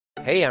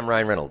Hey, I'm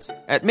Ryan Reynolds.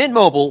 At Mint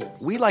Mobile,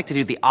 we like to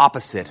do the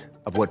opposite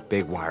of what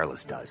Big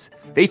Wireless does.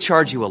 They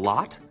charge you a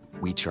lot,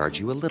 we charge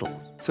you a little.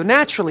 So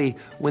naturally,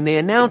 when they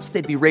announced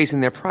they'd be raising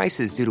their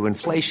prices due to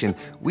inflation,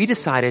 we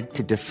decided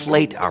to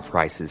deflate our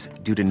prices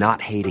due to not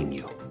hating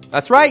you.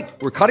 That's right.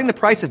 We're cutting the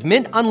price of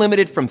Mint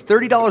Unlimited from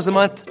 $30 a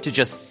month to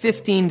just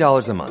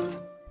 $15 a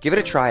month. Give it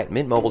a try at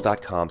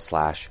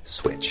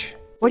mintmobile.com/switch.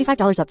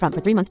 $45 up front for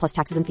 3 months plus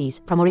taxes and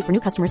fees. Promo rate for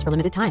new customers for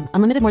limited time.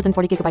 Unlimited more than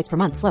 40 gigabytes per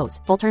month. Slows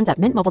full terms at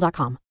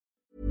mintmobile.com.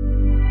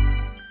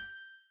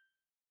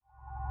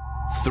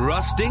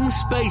 Thrusting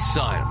space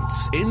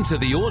science into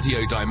the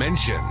audio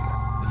dimension.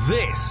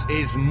 This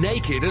is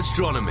Naked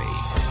Astronomy.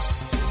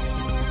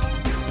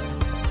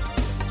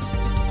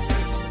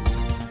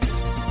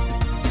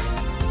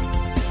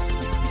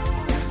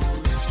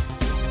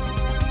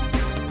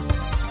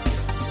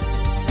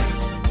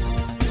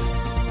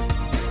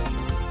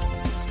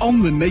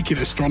 On the Naked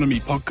Astronomy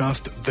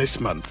podcast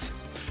this month,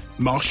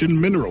 Martian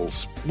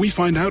minerals. We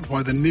find out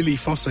why the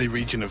Nili-Fosse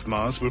region of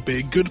Mars would be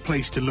a good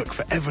place to look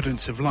for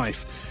evidence of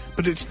life,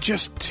 but it's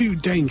just too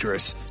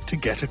dangerous to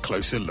get a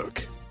closer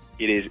look.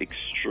 It is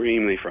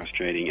extremely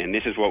frustrating, and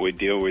this is what we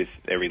deal with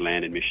every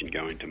landed mission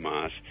going to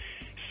Mars.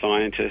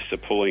 Scientists are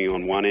pulling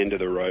on one end of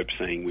the rope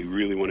saying we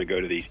really want to go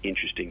to these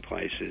interesting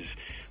places.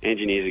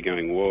 Engineers are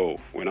going, whoa,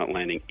 we're not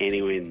landing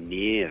anywhere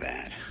near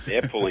that.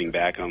 They're pulling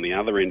back on the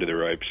other end of the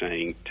rope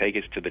saying, take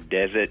us to the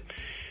desert.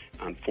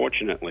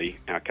 Unfortunately,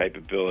 our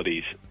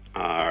capabilities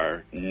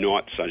are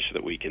not such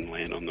that we can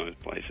land on those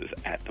places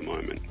at the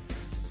moment.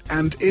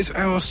 And is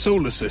our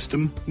solar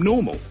system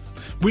normal?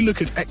 We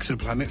look at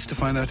exoplanets to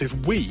find out if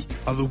we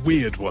are the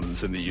weird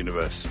ones in the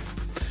universe.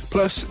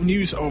 Plus,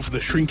 news of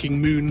the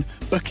shrinking moon,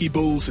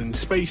 buckyballs in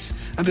space,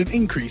 and an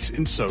increase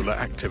in solar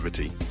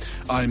activity.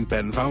 I'm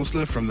Ben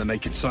Valsler from The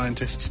Naked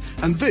Scientists,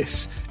 and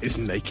this is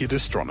Naked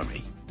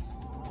Astronomy.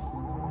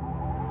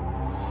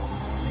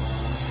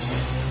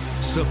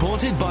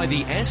 Supported by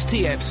the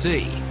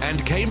STFC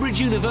and Cambridge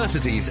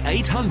University's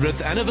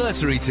 800th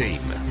anniversary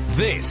team,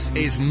 this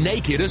is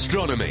Naked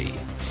Astronomy.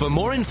 For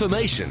more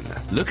information,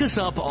 look us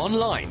up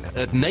online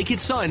at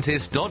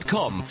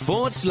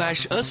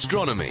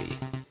nakedscientist.com/astronomy.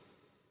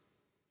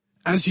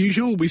 As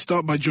usual, we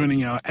start by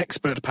joining our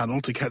expert panel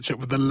to catch up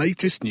with the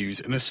latest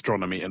news in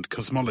astronomy and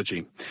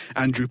cosmology.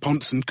 Andrew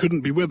Pontzen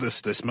couldn't be with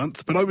us this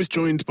month, but I was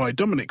joined by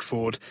Dominic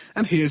Ford,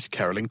 and here's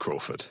Carolyn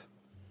Crawford.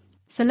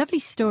 It's a lovely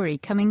story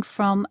coming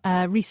from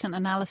a recent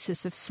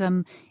analysis of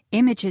some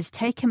images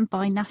taken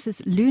by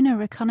NASA's Lunar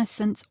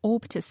Reconnaissance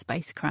Orbiter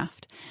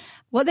spacecraft.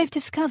 What they've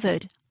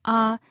discovered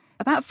are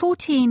about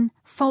 14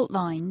 fault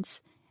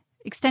lines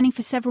extending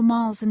for several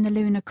miles in the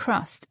lunar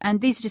crust. And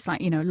these are just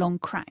like, long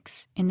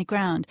cracks in the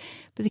ground.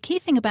 But the key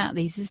thing about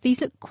these is these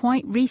look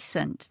quite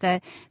recent. They're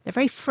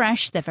very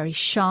fresh, they're very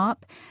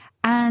sharp,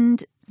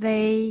 and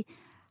they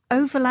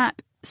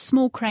overlap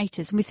small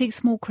craters. And we think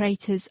small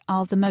craters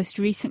are the most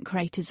recent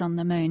craters on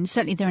the moon.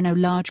 Certainly there are no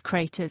large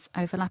craters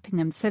overlapping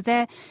them. So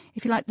they're,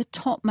 if you like, the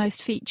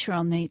topmost feature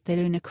on the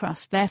lunar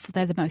crust. Therefore,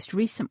 they're the most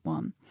recent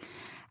one.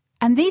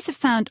 And these are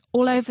found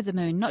all over the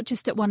moon, not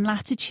just at one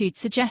latitude,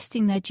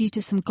 suggesting they're due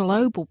to some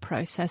global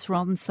process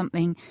rather than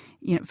something,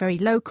 very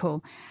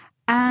local.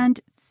 And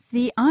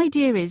the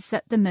idea is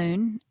that the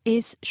moon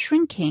is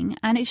shrinking,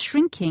 and it's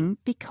shrinking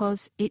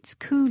because it's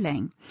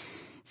cooling.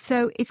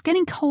 So it's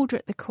getting colder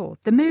at the core.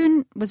 The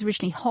moon was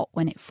originally hot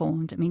when it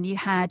formed. I mean, you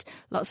had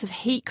lots of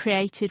heat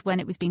created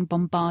when it was being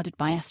bombarded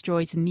by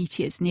asteroids and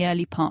meteors in the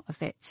early part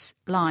of its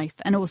life.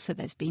 And also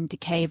there's been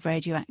decay of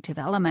radioactive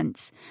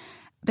elements.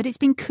 But it's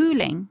been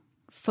cooling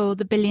for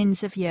the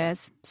billions of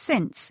years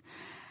since.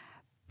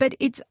 But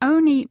it's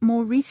only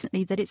more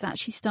recently that it's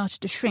actually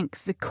started to shrink.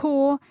 The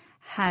core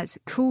has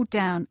cooled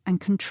down and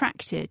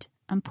contracted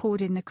and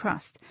poured in the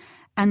crust,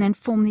 and then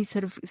formed these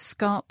sort of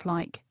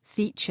scarp-like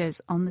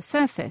features on the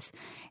surface.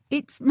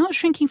 It's not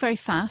shrinking very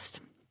fast.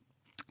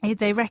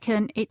 They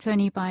reckon it's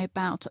only by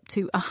about up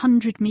to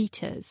 100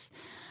 metres.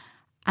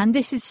 And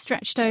this is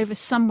stretched over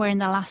somewhere in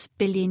the last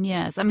billion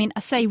years. I mean, I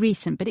say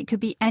recent, but it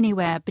could be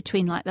anywhere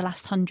between like the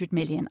last 100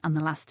 million and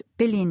the last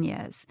billion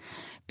years.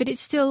 But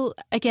it's still,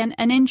 again,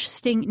 an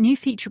interesting new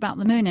feature about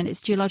the moon and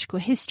its geological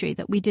history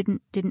that we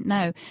didn't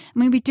know. I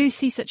mean, we do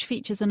see such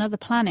features on other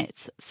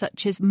planets,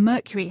 such as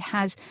Mercury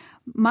has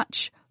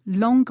much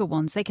longer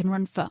ones. They can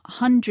run for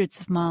hundreds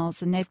of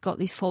miles, and they've got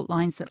these fault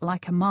lines that are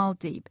like a mile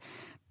deep.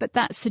 But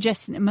that's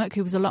suggesting that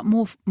Mercury was a lot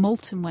more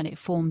molten when it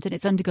formed, and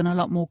it's undergone a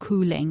lot more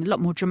cooling, a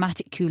lot more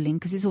dramatic cooling,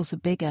 because it's also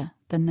bigger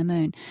than the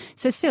moon.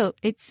 So still,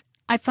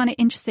 I find it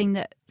interesting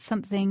that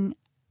something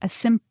as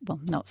simple, well,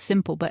 not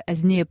simple, but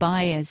as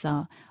nearby as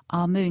our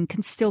moon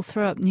can still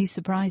throw up new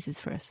surprises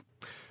for us.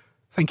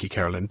 Thank you,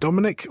 Carolyn.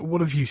 Dominic,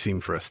 what have you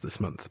seen for us this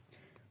month?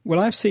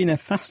 Well, I've seen a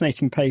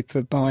fascinating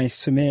paper by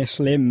Samir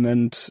Slim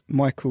and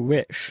Michael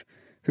Rich,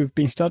 who've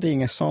been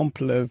studying a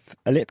sample of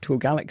elliptical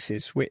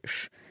galaxies,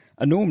 which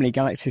are normally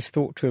galaxies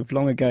thought to have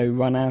long ago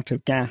run out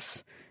of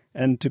gas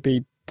and to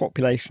be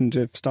populations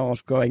of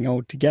stars growing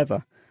old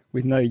together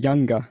with no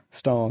younger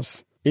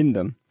stars in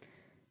them.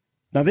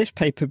 Now, this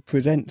paper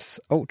presents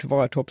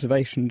ultraviolet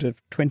observations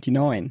of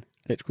 29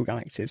 elliptical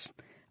galaxies,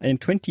 and in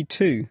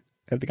 22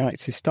 of the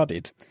galaxies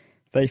studied,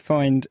 they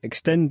find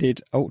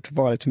extended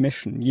ultraviolet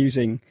emission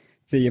using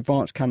the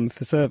Advanced Camera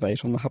for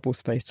Surveys on the Hubble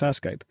Space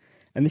Telescope.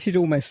 And this is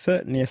almost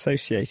certainly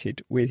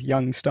associated with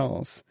young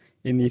stars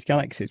in these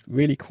galaxies,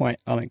 really quite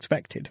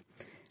unexpected.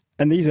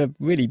 And these are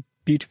really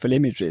beautiful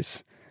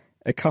images.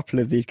 A couple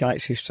of these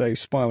galaxies show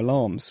spiral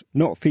arms,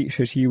 not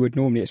features you would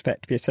normally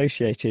expect to be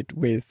associated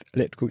with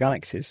elliptical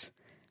galaxies.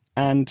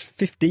 And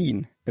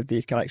 15 of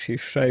these galaxies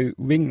show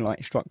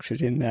ring-like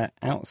structures in their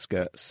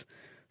outskirts,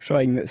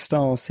 showing that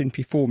stars seem to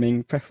be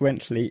forming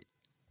preferentially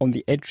on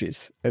the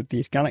edges of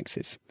these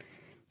galaxies.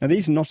 Now,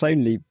 these are not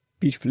only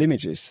beautiful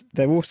images,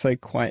 they're also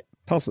quite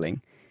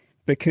puzzling,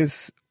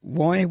 because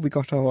why have we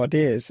got our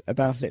ideas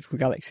about elliptical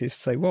galaxies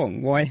so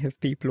wrong? Why have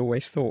people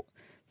always thought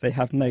they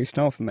have no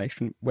star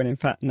formation, when in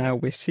fact now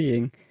we're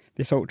seeing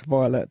this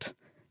ultraviolet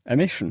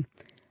emission?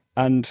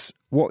 And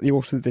what the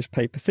authors of this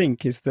paper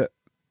think is that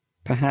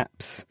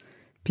perhaps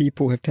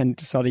people have tended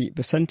to study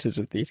the centres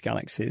of these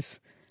galaxies,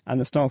 and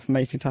the star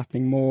formation is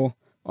happening more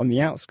on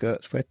the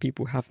outskirts where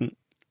people haven't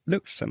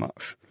looked so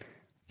much.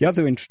 The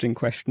other interesting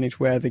question is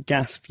where the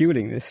gas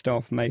fuelling this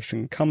star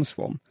formation comes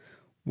from.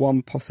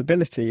 One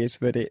possibility is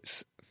that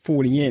it's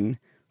falling in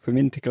from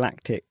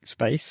intergalactic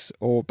space,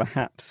 or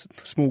perhaps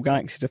small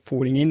galaxies are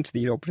falling into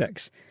these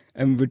objects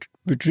and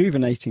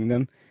rejuvenating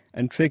them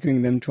and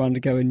triggering them to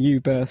undergo a new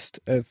burst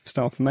of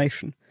star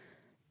formation.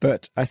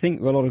 But I think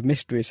there are a lot of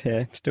mysteries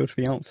here still to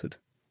be answered.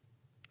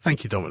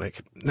 Thank you,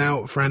 Dominic.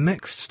 Now, for our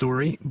next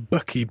story,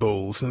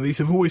 buckyballs. Now, these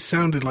have always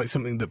sounded like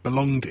something that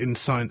belonged in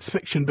science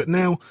fiction, but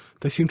now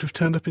they seem to have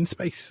turned up in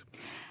space.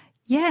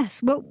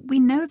 Yes, well, we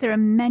know there are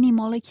many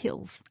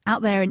molecules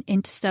out there in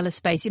interstellar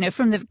space,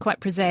 from the quite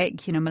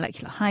prosaic,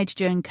 molecular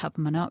hydrogen,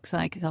 carbon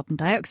monoxide, carbon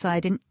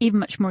dioxide, and even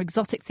much more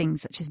exotic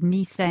things such as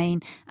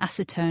methane,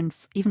 acetone,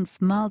 even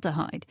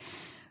formaldehyde.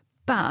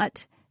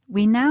 But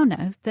we now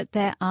know that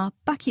there are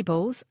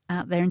buckyballs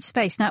out there in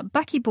space. Now,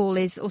 buckyball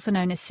is also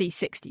known as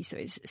C60, so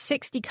it's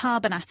 60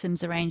 carbon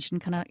atoms arranged in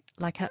kind of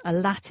like a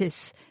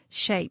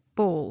lattice-shaped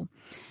ball.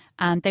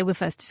 And they were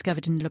first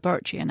discovered in the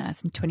laboratory on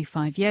Earth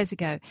 25 years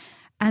ago.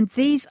 And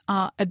these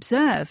are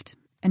observed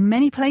in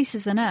many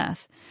places on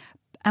Earth.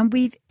 And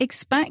we've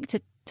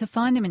expected to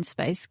find them in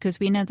space because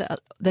we know that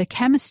the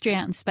chemistry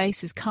out in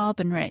space is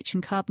carbon-rich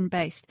and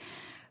carbon-based.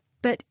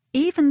 But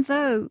even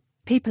though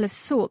people have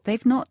sought,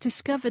 they've not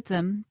discovered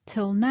them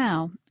till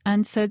now.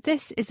 And so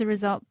this is a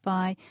result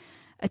by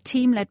a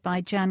team led by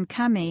Jan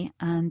Kami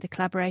and the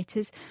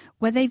collaborators,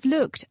 where they've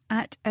looked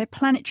at a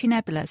planetary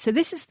nebula. So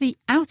this is the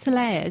outer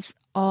layers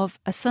of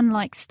a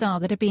sun-like star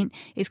that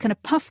it's kind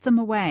of puffed them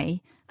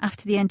away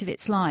after the end of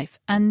its life.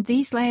 And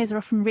these layers are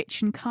often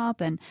rich in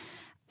carbon.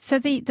 So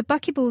the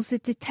buckyballs are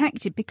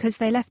detected because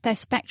they left their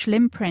spectral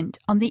imprint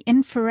on the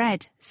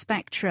infrared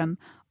spectrum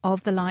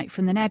of the light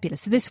from the nebula.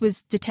 So this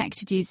was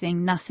detected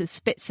using NASA's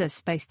Spitzer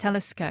Space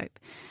Telescope.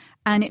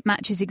 And it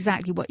matches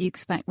exactly what you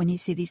expect when you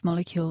see these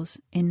molecules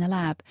in the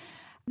lab.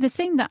 The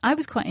thing that I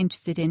was quite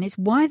interested in is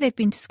why they've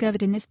been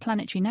discovered in this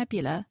planetary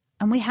nebula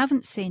and we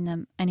haven't seen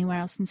them anywhere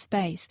else in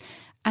space.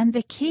 And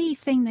the key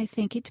thing, they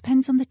think, it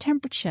depends on the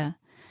temperature.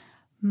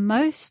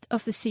 Most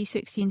of the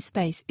C60 in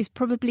space is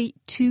probably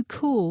too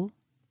cool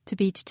to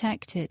be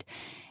detected.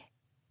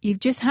 You've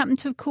just happened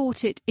to have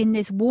caught it in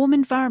this warm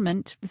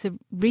environment with the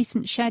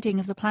recent shedding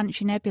of the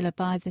planetary nebula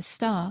by the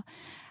star,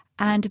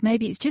 and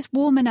maybe it's just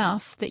warm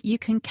enough that you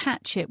can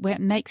catch it where it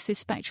makes this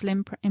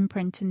spectral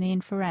imprint in the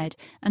infrared.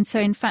 And so,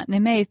 in fact, they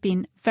may have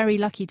been very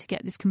lucky to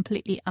get this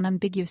completely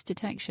unambiguous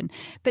detection.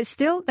 But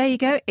still, there you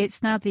go.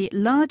 It's now the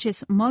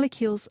largest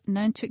molecules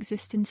known to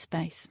exist in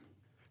space.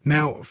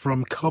 Now,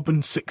 from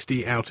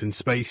carbon-60 out in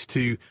space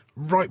to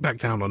right back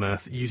down on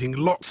Earth, using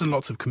lots and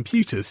lots of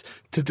computers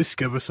to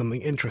discover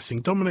something interesting.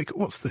 Dominic,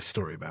 what's this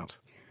story about?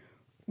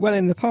 Well,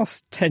 in the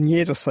past 10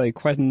 years or so,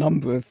 quite a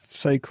number of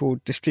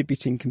so-called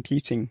distributing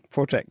computing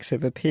projects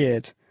have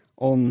appeared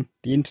on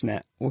the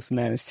internet, also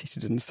known as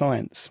citizen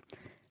science.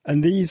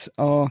 And these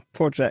are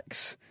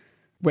projects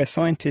where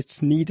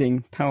scientists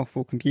needing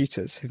powerful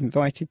computers have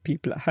invited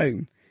people at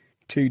home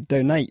to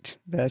donate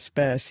their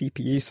spare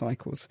CPU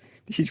cycles.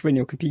 This is when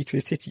your computer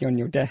is sitting on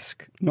your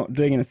desk, not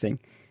doing anything,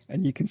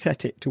 and you can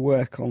set it to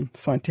work on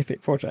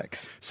scientific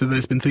projects. So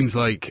there's been things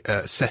like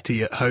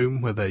SETI at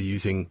home, where they're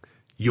using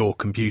your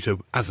computer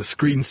as a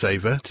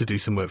screensaver to do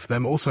some work for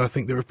them. Also, I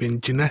think there have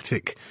been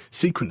genetic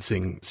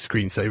sequencing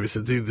screensavers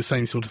that do the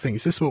same sort of thing.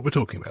 Is this what we're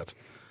talking about?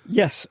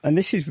 Yes, and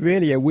this is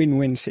really a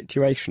win-win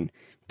situation,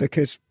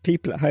 because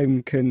people at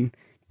home can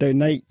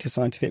donate to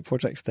scientific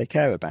projects they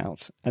care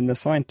about, and the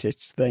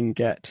scientists then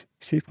get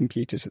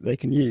supercomputers that they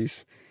can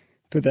use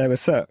for their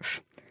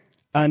research.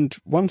 And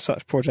one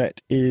such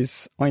project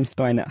is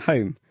Einstein at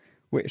Home,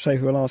 which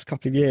over the last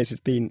couple of years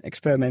has been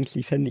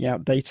experimentally sending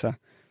out data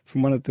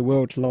from one of the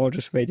world's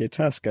largest radio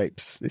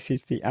telescopes, this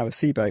is the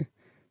Arecibo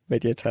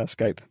radio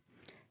telescope,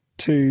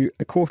 to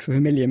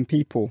 250,000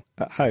 people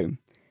at home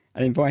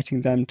and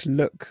inviting them to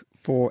look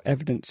for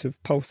evidence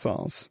of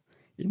pulsars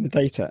in the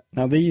data.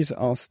 Now, these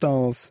are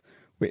stars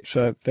which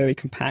are very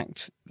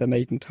compact. They're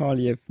made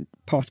entirely of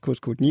particles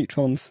called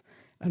neutrons,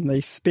 and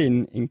they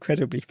spin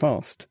incredibly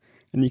fast.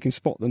 And you can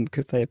spot them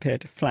because they appear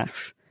to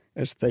flash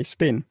as they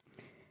spin.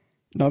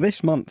 Now,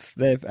 this month,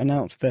 they've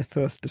announced their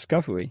first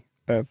discovery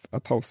of a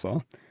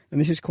pulsar,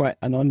 and this is quite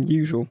an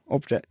unusual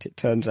object, it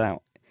turns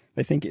out.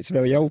 They think it's a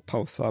very old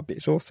pulsar, but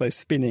it's also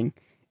spinning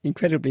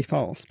incredibly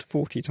fast,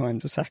 40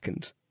 times a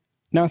second.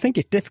 Now, I think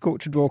it's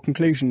difficult to draw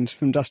conclusions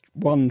from just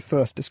one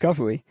first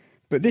discovery,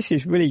 but this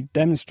is really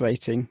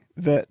demonstrating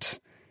that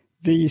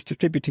these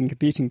distributed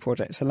computing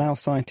projects allow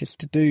scientists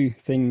to do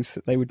things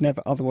that they would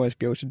never otherwise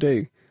be able to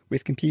do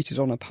with computers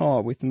on a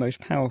par with the most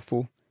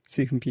powerful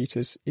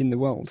supercomputers in the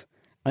world.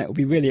 And it will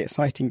be really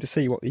exciting to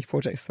see what these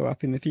projects throw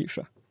up in the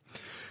future.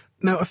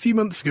 Now, a few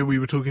months ago we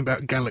were talking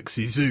about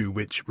Galaxy Zoo,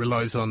 which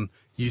relies on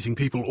using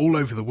people all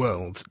over the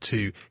world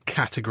to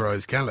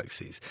categorise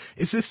galaxies.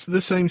 Is this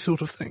the same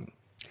sort of thing?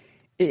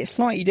 It's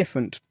slightly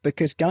different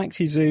because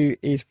Galaxy Zoo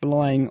is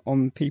relying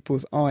on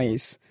people's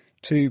eyes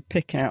to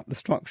pick out the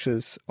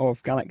structures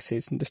of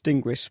galaxies and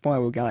distinguish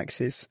spiral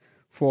galaxies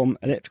from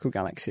elliptical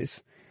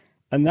galaxies.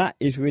 And that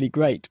is really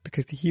great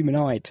because the human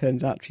eye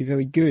turns out to be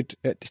very good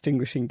at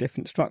distinguishing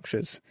different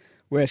structures,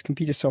 whereas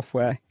computer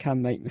software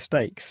can make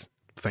mistakes.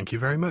 Thank you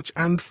very much.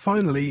 And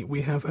finally,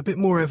 we have a bit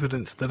more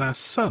evidence that our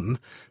sun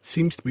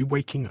seems to be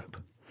waking up.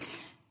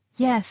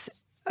 Yes.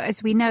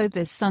 As we know,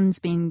 the sun's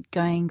been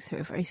going through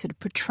a very sort of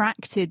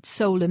protracted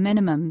solar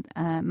minimum,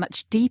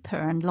 much deeper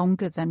and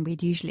longer than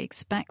we'd usually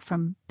expect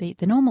from the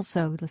normal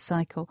solar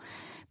cycle.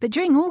 But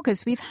during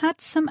August, we've had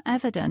some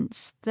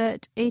evidence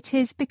that it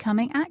is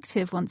becoming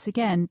active once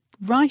again.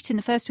 Right in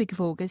the first week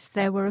of August,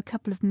 there were a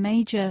couple of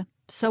major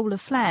solar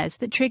flares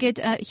that triggered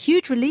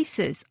huge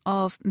releases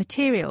of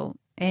material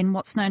in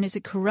what's known as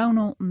a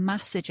coronal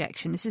mass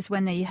ejection. This is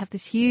when you have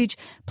this huge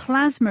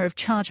plasma of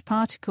charged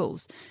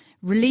particles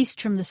released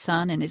from the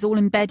sun and is all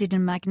embedded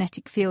in a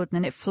magnetic field, and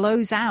then it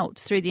flows out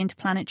through the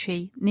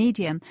interplanetary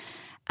medium.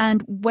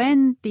 And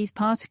when these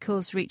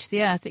particles reach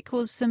the Earth, it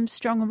causes some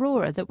strong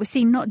aurora that we're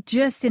seeing not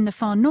just in the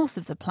far north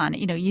of the planet,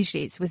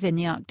 usually it's within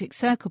the Arctic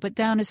Circle, but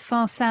down as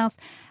far south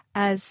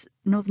as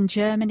northern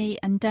Germany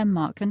and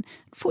Denmark. And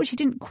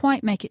unfortunately didn't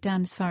quite make it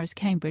down as far as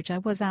Cambridge. I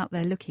was out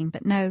there looking,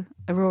 but no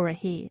aurora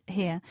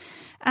here.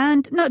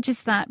 And not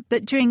just that,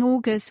 but during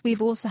August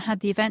we've also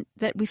had the event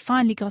that we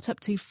finally got up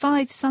to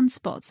 5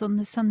 sunspots on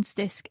the sun's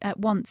disk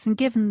at once. And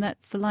given that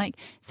for like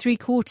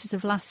 3/4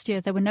 of last year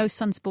there were no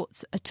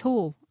sunspots at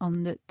all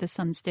on the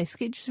sun's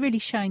disk, it's really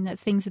showing that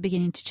things are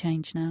beginning to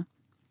change now.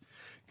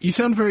 You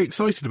sound very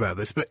excited about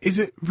this, but is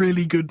it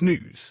really good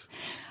news?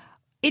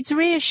 It's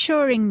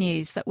reassuring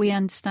news that we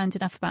understand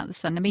enough about the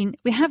sun. I mean,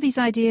 we have these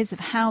ideas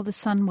of how the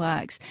sun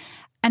works,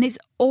 and it's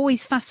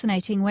always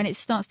fascinating when it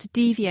starts to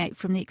deviate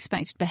from the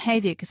expected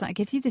behaviour, because that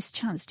gives you this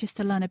chance just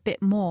to learn a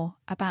bit more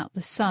about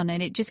the sun,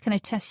 and it just kind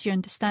of tests your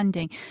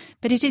understanding.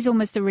 But it is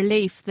almost a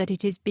relief that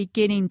it is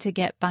beginning to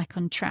get back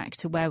on track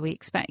to where we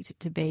expect it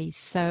to be,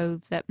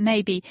 so that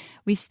maybe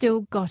we've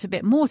still got a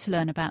bit more to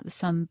learn about the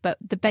sun, but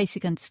the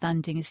basic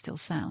understanding is still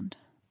sound.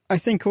 I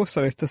think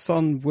also if the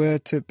sun were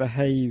to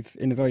behave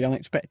in a very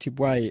unexpected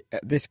way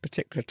at this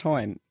particular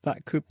time,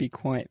 that could be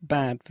quite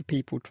bad for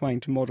people trying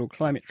to model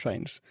climate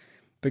change,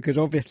 because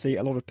obviously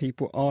a lot of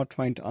people are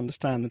trying to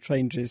understand the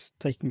changes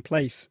taking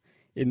place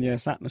in the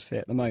Earth's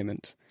atmosphere at the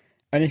moment.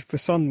 And if the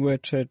sun were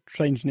to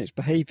change in its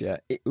behaviour,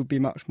 it would be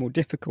much more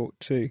difficult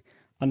to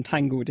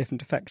untangle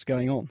different effects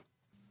going on.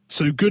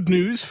 So good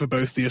news for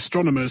both the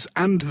astronomers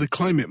and the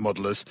climate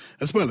modellers,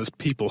 as well as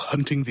people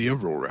hunting the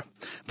aurora.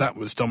 That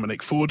was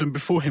Dominic Ford, and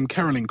before him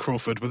Caroline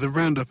Crawford with a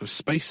roundup of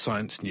space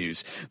science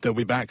news. They'll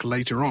be back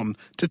later on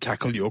to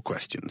tackle your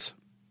questions.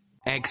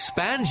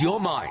 Expand your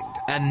mind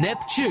and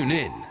Neptune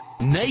in.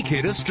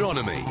 Naked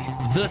Astronomy,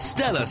 the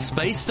stellar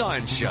space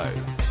science show.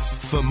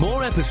 For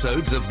more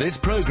episodes of this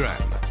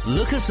programme,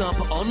 look us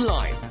up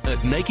online at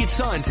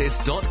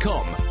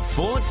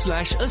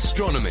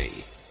nakedscientist.com/astronomy.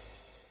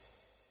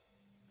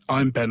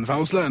 I'm Ben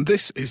Valsler, and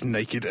this is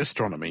Naked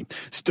Astronomy.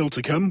 Still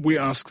to come, we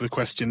ask the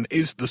question,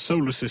 is the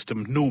solar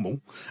system normal?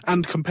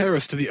 And compare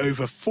us to the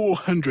over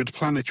 400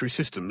 planetary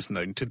systems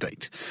known to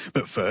date.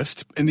 But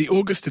first, in the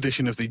August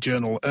edition of the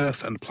journal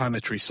Earth and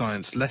Planetary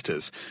Science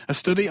Letters, a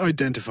study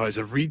identifies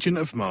a region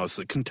of Mars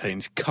that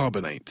contains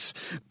carbonates.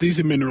 These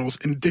are minerals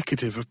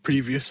indicative of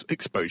previous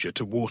exposure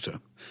to water.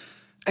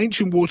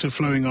 Ancient water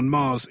flowing on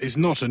Mars is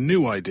not a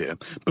new idea,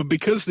 but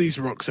because these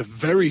rocks are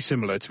very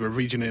similar to a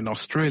region in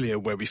Australia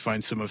where we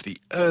find some of the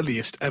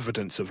earliest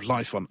evidence of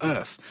life on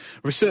Earth,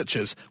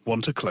 researchers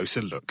want a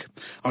closer look.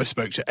 I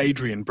spoke to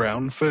Adrian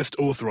Brown, first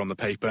author on the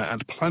paper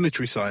and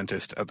planetary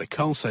scientist at the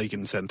Carl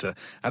Sagan Center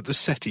at the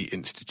SETI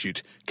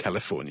Institute,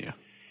 California.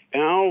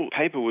 Our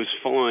paper was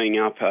following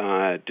up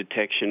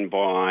detection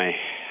by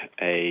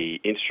an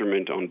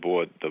instrument on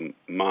board the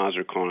Mars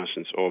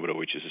Reconnaissance Orbiter,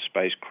 which is a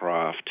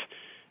spacecraft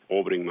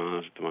orbiting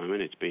Mars at the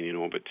moment. It's been in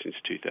orbit since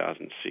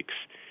 2006.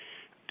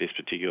 This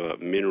particular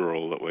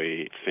mineral that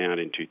we found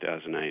in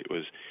 2008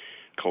 was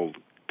called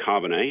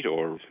carbonate,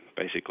 or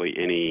basically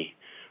any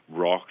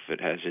rock that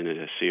has in it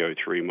a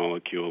CO3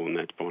 molecule, and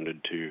that's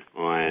bonded to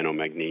iron or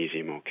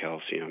magnesium or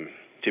calcium.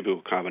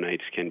 Typical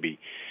carbonates can be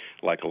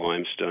like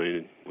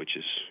limestone, which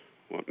is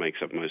what makes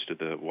up most of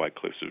the White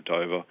Cliffs of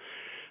Dover.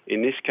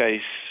 In this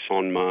case,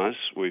 on Mars,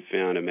 we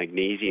found a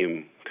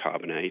magnesium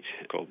carbonate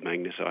called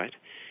magnesite.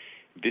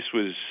 This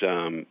was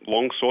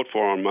long sought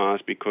for on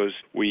Mars because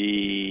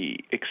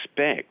we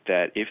expect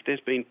that if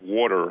there's been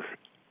water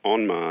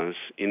on Mars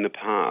in the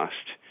past,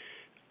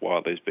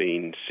 while there's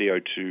been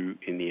CO2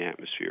 in the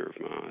atmosphere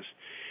of Mars,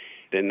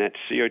 then that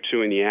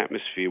CO2 in the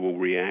atmosphere will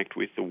react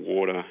with the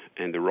water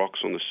and the rocks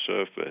on the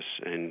surface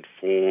and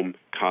form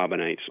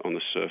carbonates on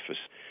the surface.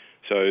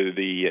 So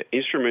the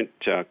instrument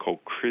called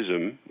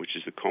CRISM, which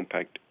is the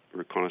Compact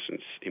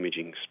Reconnaissance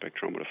Imaging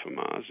Spectrometer for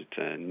Mars, it's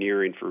a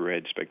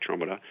near-infrared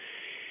spectrometer.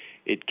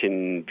 It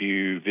can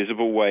view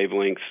visible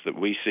wavelengths that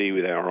we see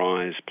with our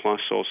eyes,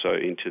 plus also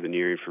into the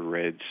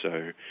near-infrared,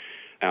 so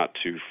out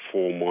to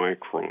 4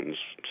 microns,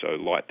 so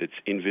light that's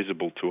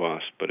invisible to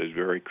us, but is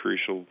very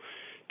crucial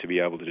to be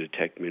able to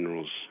detect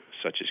minerals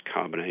such as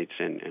carbonates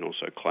and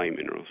also clay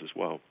minerals as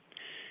well.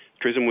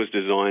 CRISM was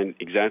designed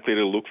exactly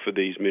to look for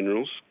these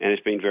minerals, and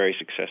it's been very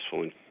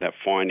successful. And that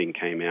finding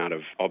came out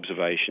of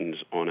observations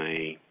on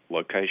a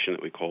location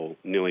that we call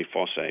Nili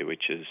Fosse,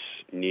 which is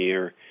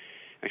near,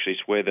 actually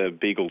it's where the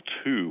Beagle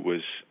 2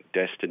 was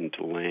destined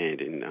to land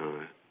in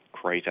a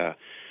crater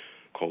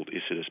called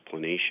Isidis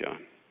Planitia.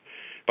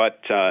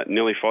 But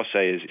Nili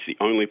Fosse is the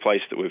only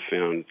place that we've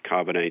found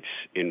carbonates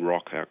in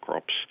rock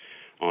outcrops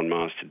on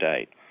Mars to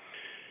date.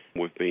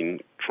 We've been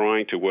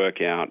trying to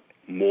work out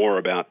more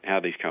about how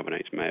these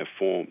carbonates may have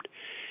formed.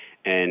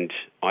 And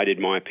I did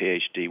my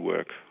PhD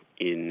work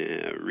in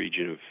a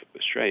region of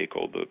Australia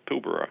called the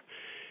Pilbara.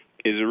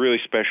 It's a really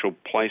special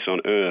place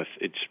on Earth.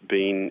 It's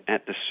been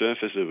at the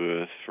surface of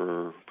Earth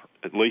for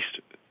at least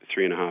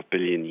 3.5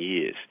 billion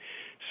years.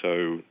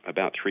 So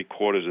about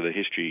 3/4 of the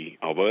history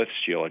of Earth's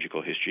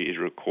geological history is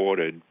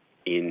recorded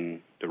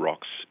in the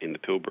rocks in the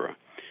Pilbara.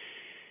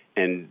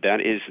 And that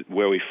is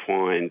where we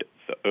find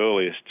the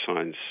earliest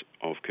signs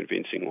of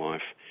convincing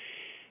life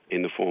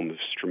in the form of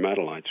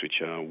stromatolites,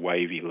 which are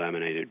wavy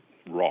laminated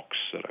rocks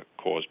that are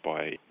caused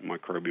by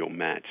microbial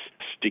mats,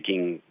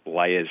 sticking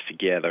layers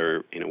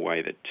together in a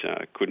way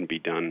that couldn't be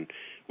done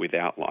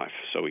without life.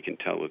 So we can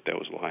tell that there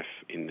was life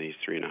in these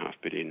 3.5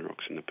 billion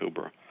rocks in the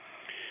Pilbara.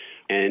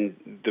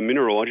 And the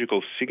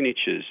mineralogical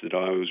signatures that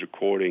I was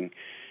recording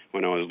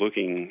when I was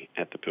looking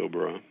at the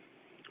Pilbara,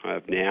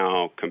 I've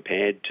now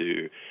compared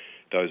to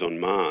those on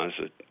Mars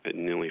at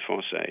Nili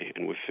Fosse,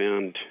 and we've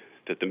found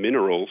that the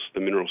mineral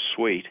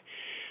suite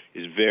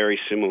is very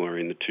similar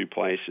in the two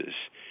places.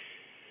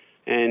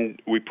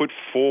 And we put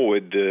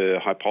forward the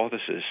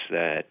hypothesis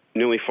that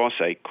Nili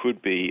Fosse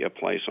could be a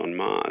place on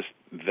Mars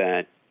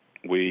that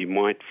we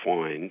might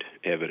find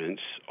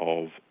evidence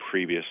of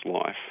previous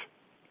life,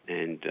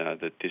 and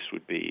that this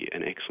would be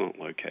an excellent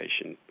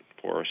location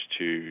for us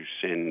to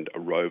send a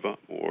rover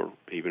or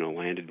even a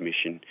landed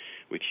mission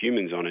with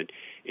humans on it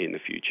in the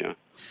future.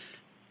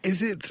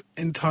 Is it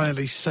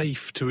entirely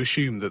safe to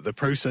assume that the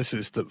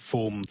processes that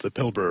form the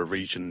Pilbara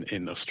region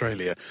in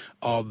Australia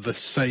are the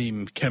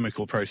same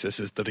chemical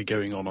processes that are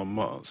going on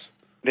Mars?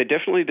 They're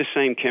definitely the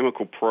same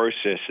chemical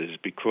processes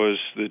because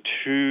the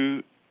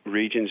two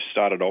regions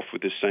started off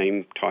with the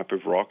same type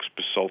of rocks,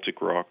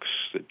 basaltic rocks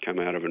that come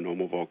out of a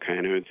normal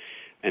volcano,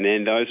 and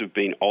then those have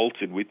been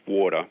altered with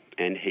water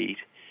and heat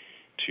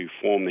to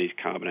form these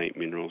carbonate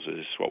minerals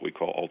as what we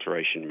call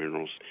alteration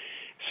minerals.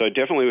 So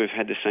definitely we've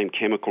had the same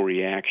chemical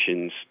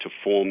reactions to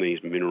form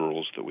these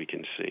minerals that we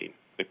can see.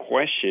 The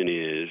question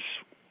is,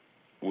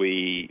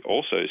 we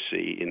also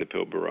see in the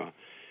Pilbara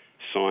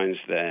signs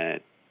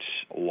that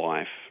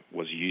life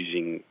was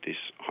using this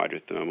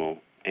hydrothermal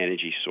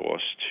energy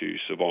source to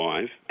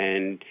survive,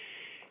 and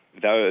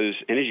those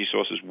energy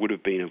sources would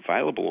have been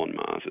available on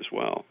Mars as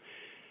well.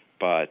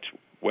 But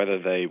whether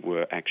they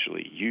were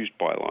actually used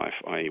by life,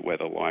 i.e.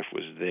 whether life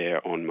was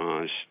there on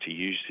Mars to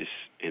use this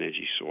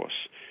energy source,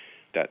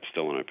 that's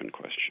still an open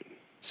question.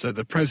 So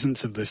the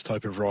presence of this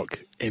type of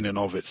rock in and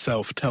of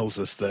itself tells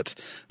us that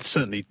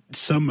certainly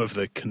some of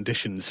the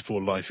conditions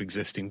for life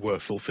existing were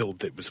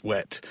fulfilled. It was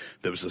wet,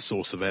 there was a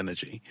source of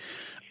energy.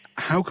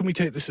 How can we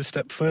take this a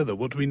step further?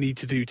 What do we need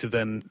to do to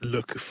then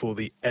look for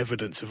the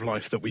evidence of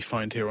life that we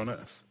find here on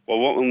Earth? Well,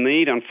 what we'll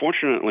need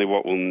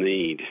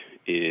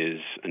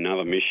is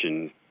another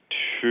mission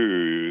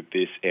to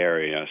this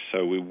area.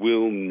 So we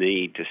will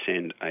need to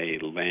send a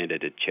lander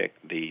to check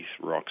these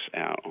rocks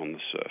out on the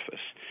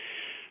surface.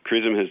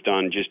 CRISM has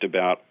done just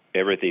about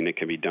everything that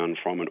can be done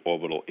from an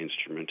orbital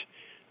instrument,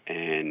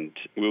 and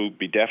we'll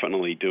be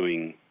definitely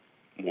doing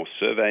more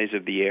surveys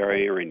of the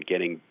area and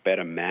getting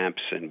better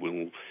maps, and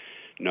we'll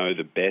know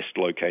the best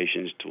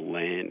locations to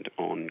land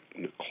on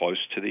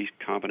close to these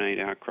carbonate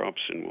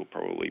outcrops, and we'll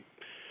probably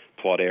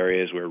plot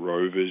areas where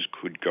rovers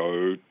could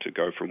go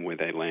from where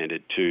they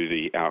landed to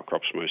the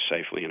outcrops most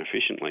safely and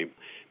efficiently.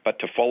 But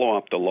to follow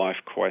up the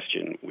life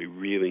question, we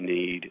really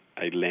need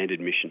a landed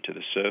mission to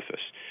the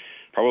surface.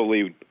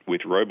 probably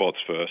with robots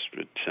first,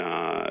 but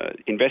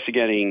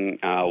investigating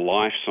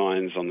life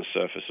signs on the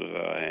surface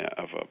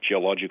of a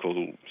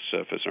geological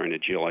surface or in a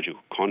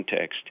geological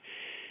context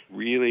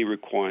really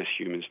requires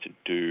humans to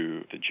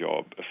do the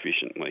job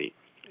efficiently.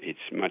 It's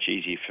much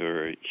easier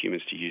for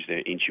humans to use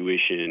their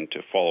intuition,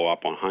 to follow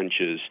up on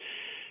hunches,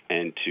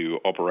 and to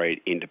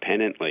operate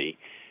independently.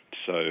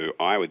 So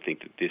I would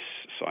think that this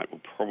site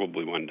will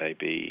probably one day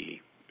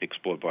be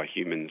explored by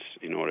humans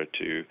in order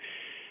to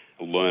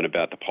learn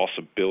about the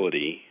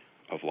possibility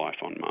of life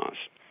on Mars.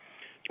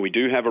 We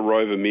do have a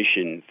rover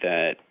mission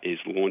that is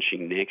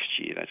launching next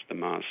year. That's the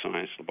Mars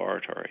Science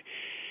Laboratory.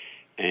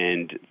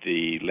 And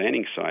the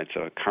landing sites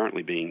are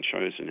currently being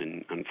chosen.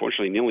 And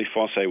unfortunately, Nili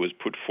Fosse was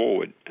put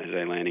forward as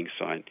a landing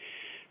site,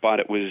 but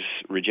it was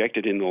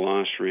rejected in the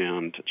last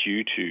round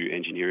due to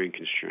engineering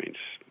constraints.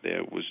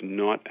 There was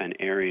not an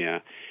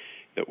area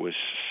that was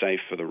safe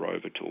for the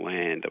rover to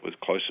land that was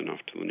close enough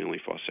to the Nili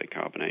Fosse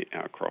carbonate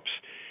outcrops.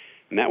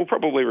 And that will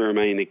probably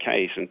remain the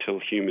case until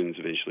humans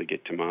eventually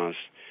get to Mars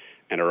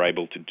and are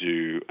able to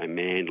do a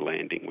manned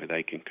landing where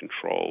they can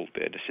control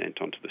their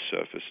descent onto the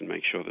surface and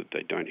make sure that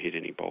they don't hit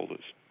any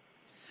boulders.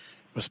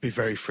 Must be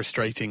very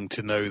frustrating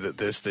to know that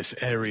there's this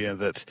area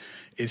that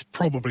is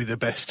probably the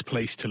best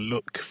place to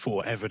look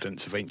for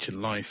evidence of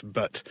ancient life,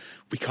 but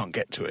we can't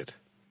get to it.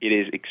 It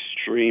is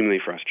extremely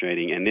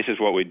frustrating, and this is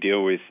what we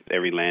deal with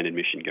every landed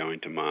mission going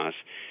to Mars.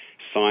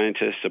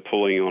 Scientists are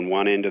pulling on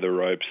one end of the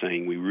rope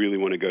saying, we really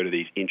want to go to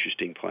these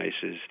interesting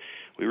places.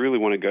 We really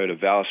want to go to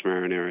Valles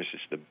Marineris.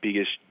 It's the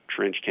biggest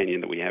trench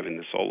canyon that we have in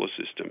the solar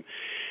system.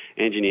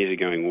 Engineers are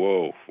going,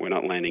 whoa, we're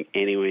not landing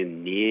anywhere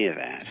near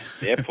that.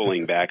 They're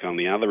pulling back on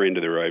the other end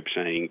of the rope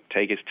saying,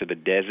 take us to the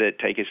desert,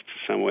 take us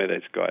to somewhere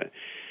that's got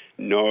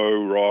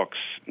no rocks,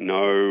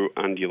 no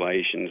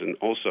undulations, and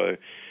also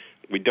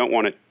we don't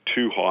want it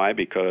too high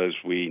because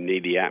we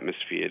need the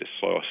atmosphere to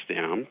slow us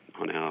down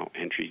on our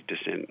entry,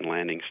 descent, and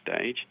landing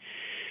stage.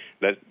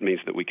 That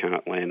means that we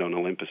can't land on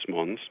Olympus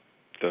Mons,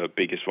 the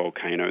biggest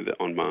volcano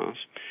on Mars.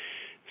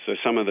 So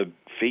some of the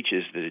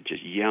features that are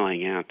just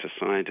yelling out to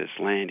scientists,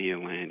 land here,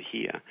 land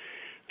here.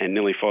 And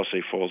Nili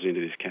Fosse falls into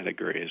this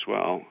category as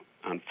well.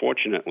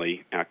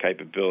 Unfortunately, our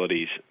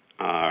capabilities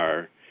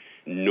are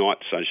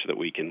not such that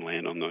we can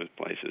land on those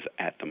places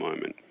at the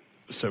moment.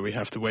 So we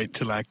have to wait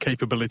till our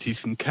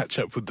capabilities can catch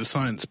up with the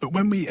science. But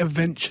when we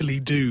eventually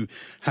do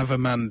have a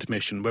manned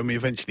mission, when we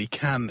eventually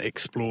can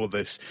explore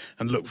this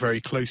and look very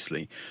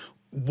closely,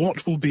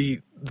 what will be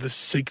the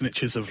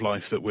signatures of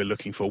life that we're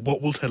looking for?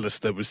 What will tell us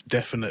there was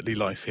definitely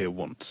life here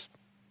once?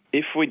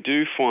 If we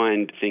do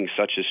find things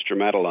such as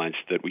stromatolites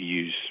that we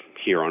use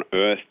here on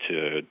Earth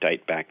to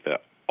date back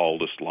the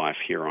oldest life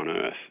here on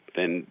Earth,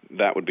 then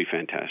that would be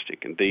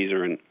fantastic. And these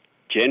are a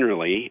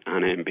generally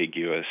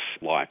unambiguous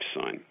life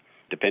sign,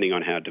 depending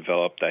on how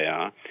developed they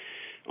are.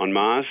 On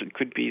Mars, it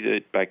could be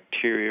that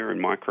bacteria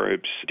and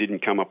microbes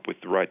didn't come up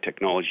with the right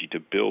technology to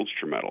build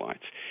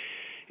stromatolites,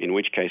 in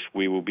which case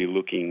we will be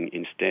looking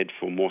instead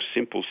for more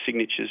simple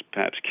signatures,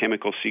 perhaps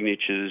chemical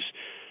signatures,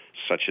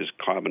 such as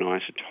carbon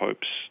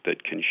isotopes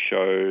that can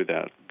show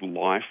that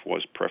life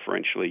was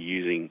preferentially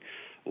using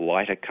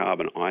lighter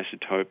carbon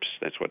isotopes.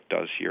 That's what it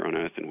does here on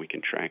Earth, and we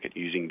can track it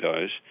using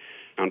those.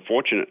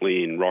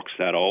 Unfortunately, in rocks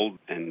that old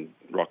and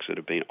rocks that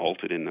have been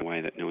altered in the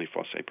way that Nili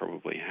Fosse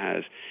probably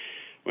has,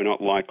 we're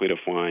not likely to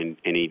find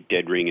any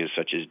dead ringers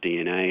such as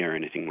DNA or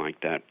anything like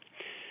that.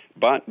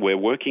 But we're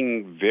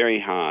working very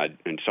hard,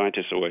 and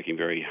scientists are working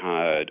very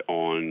hard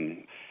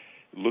on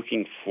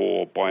looking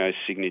for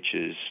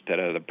biosignatures that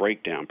are the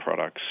breakdown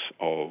products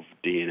of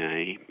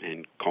DNA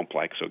and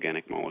complex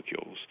organic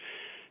molecules.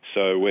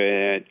 So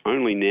we're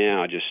only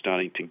now just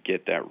starting to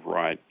get that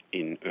right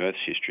in Earth's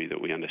history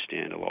that we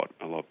understand a lot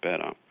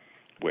better.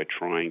 We're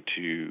trying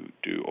to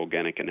do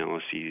organic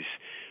analyses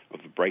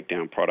of the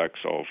breakdown products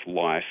of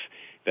life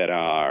that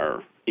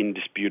are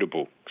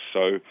indisputable.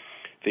 So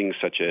things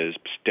such as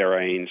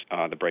steranes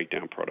are the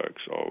breakdown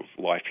products of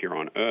life here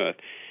on Earth.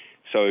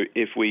 So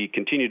if we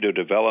continue to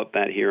develop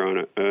that here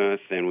on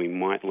Earth, then we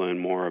might learn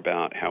more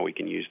about how we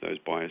can use those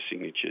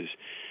biosignatures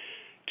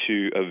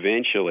to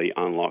eventually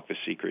unlock the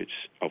secrets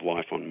of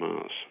life on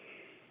Mars.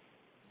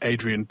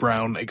 Adrian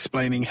Brown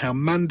explaining how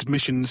manned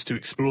missions to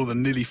explore the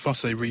Nili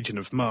Fosse region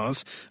of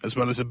Mars, as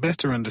well as a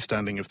better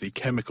understanding of the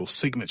chemical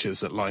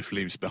signatures that life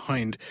leaves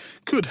behind,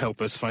 could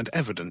help us find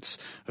evidence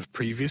of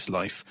previous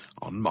life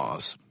on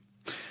Mars.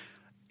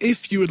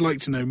 If you would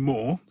like to know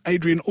more,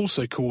 Adrian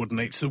also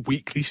coordinates the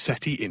weekly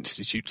SETI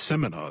Institute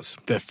seminars.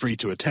 They're free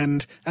to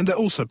attend, and they're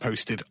also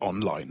posted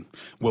online.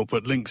 We'll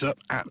put links up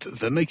at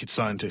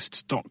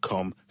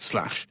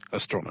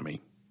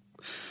thenakedscientists.com/astronomy.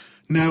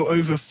 Now,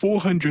 over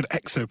 400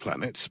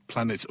 exoplanets,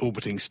 planets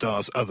orbiting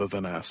stars other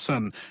than our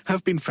Sun,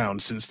 have been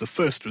found since the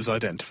first was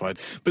identified,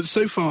 but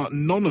so far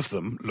none of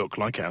them look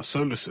like our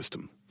solar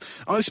system.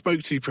 I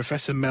spoke to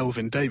Professor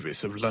Melvin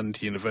Davis of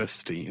Lund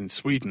University in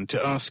Sweden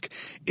to ask,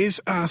 is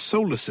our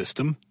solar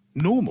system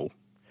normal?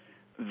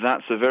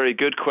 That's a very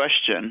good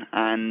question,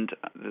 and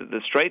the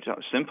straight,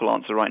 simple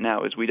answer right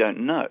now is we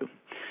don't know.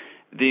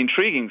 The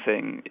intriguing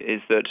thing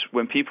is that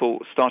when people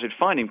started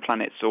finding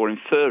planets or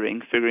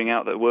figuring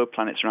out that there were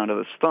planets around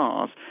other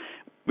stars,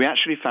 we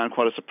actually found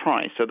quite a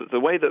surprise. So that the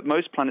way that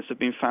most planets have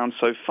been found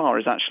so far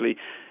is actually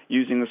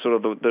using the sort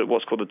of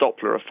what's called the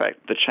Doppler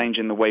effect, the change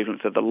in the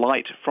wavelength of the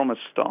light from a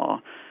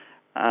star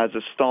as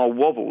a star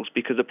wobbles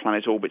because a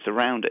planet orbits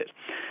around it.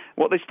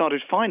 What they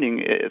started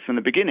finding from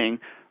the beginning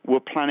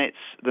were planets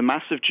the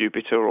mass of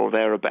Jupiter or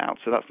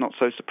thereabouts, so that's not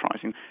so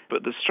surprising.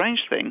 But the strange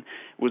thing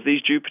was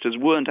these Jupiters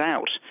weren't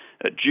out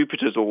at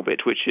Jupiter's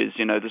orbit, which is,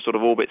 the sort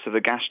of orbits of the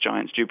gas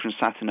giants. Jupiter and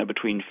Saturn are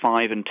between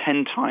 5 and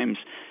 10 times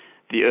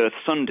the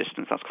Earth-Sun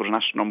distance. That's called an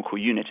astronomical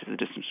unit, is the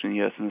distance between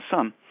the Earth and the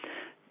Sun.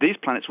 These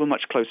planets were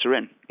much closer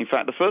in. In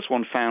fact, the first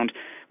one found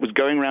was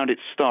going around its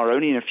star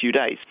only in a few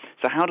days.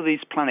 So how do these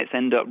planets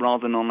end up,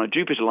 rather than on a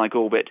Jupiter-like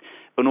orbit,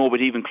 an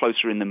orbit even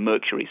closer in than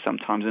Mercury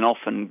sometimes, and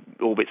often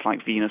orbits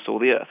like Venus or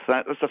the Earth? So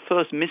that's the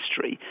first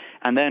mystery,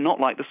 and they're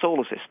not like the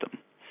solar system.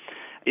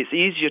 It's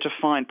easier to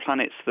find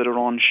planets that are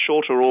on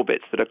shorter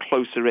orbits that are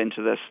closer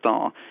into their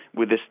star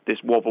with this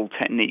wobble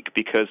technique,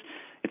 because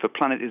if a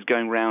planet is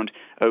going around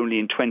only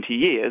in 20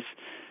 years,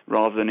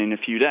 rather than in a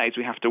few days,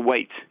 we have to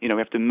wait. We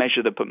have to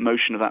measure the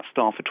motion of that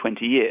star for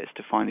 20 years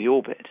to find the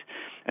orbit.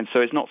 And so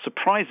it's not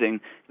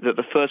surprising that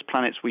the first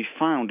planets we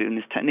found in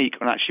this technique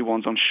are actually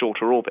ones on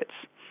shorter orbits.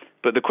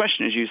 But the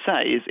question, as you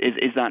say,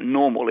 is that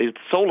normal? Is the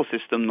solar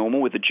system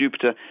normal with the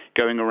Jupiter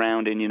going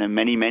around in,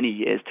 many, many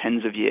years,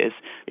 tens of years?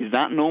 Is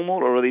that normal,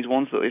 or are these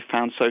ones that we've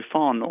found so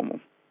far normal?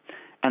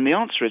 And the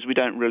answer is we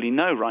don't really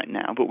know right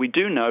now, but we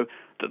do know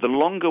that the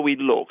longer we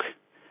look,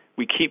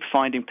 we keep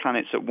finding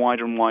planets at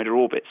wider and wider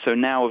orbits. So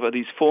now of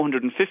these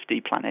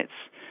 450 planets,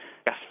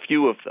 a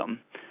few of them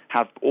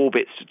have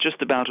orbits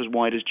just about as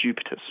wide as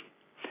Jupiter's.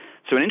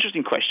 So an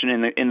interesting question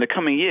in the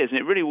coming years, and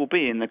it really will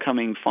be in the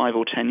coming 5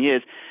 or 10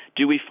 years,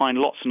 do we find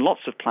lots and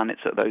lots of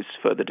planets at those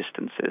further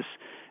distances,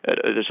 at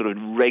a sort of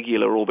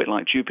regular orbit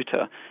like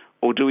Jupiter,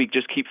 or do we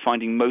just keep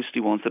finding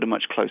mostly ones that are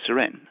much closer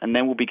in? And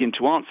then we'll begin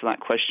to answer that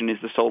question, is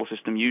the solar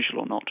system usual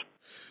or not?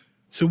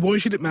 So why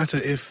should it matter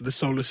if the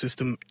solar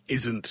system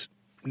isn't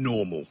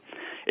normal?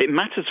 It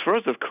matters for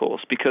us, of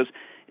course, because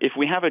if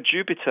we have a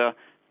Jupiter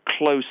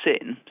close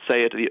in,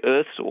 say at the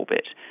Earth's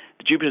orbit,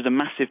 Jupiter's a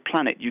massive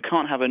planet. You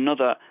can't have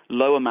another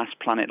lower mass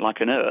planet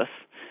like an Earth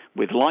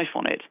with life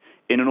on it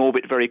in an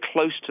orbit very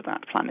close to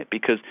that planet,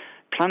 because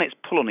planets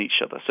pull on each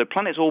other. So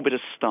planets orbit a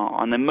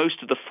star, and then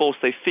most of the force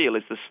they feel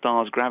is the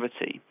star's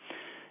gravity.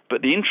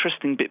 But the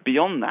interesting bit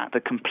beyond that,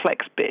 the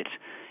complex bit,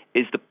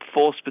 is the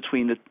force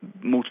between the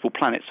multiple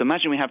planets. So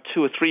imagine we have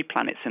 2 or 3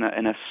 planets in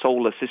a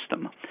solar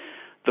system.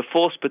 The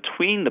force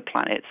between the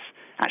planets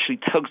actually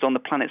tugs on the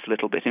planets a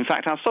little bit. In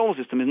fact, our solar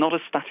system is not a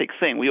static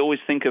thing. We always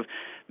think of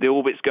the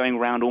orbits going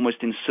around almost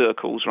in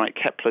circles, right?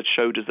 Kepler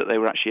showed us that they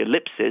were actually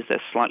ellipses.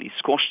 They're slightly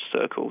squashed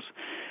circles.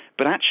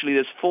 But actually,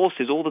 there's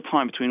forces all the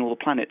time between all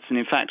the planets. And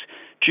in fact,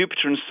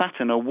 Jupiter and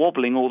Saturn are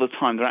wobbling all the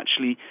time. They're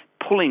actually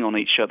pulling on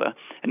each other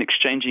and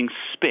exchanging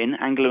spin,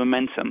 angular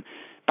momentum,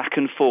 back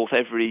and forth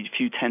every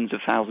few tens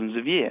of thousands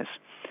of years.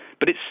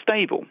 But it's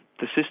stable.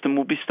 The system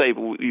will be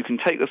stable. You can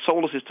take the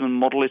solar system and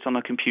model it on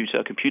a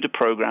computer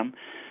program,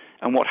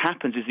 and what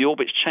happens is the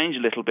orbits change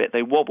a little bit.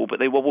 They wobble, but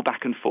they wobble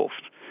back and forth,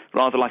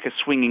 rather like a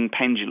swinging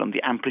pendulum.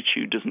 The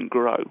amplitude doesn't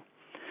grow.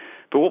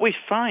 But what we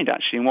find,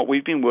 actually, and what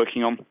we've been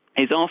working on,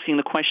 is asking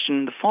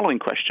the following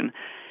question.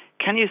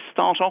 Can you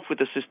start off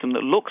with a system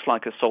that looks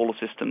like a solar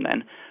system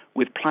then,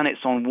 with planets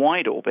on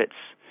wide orbits,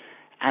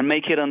 and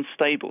make it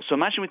unstable? So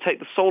imagine we take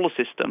the solar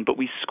system, but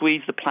we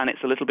squeeze the planets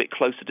a little bit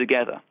closer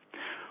together.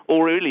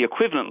 Or really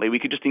equivalently, we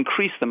could just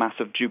increase the mass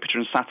of Jupiter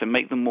and Saturn,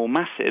 make them more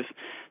massive,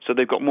 so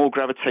they've got more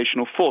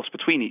gravitational force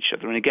between each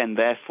other. And again,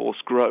 their force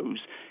grows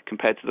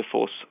compared to the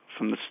force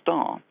from the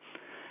star.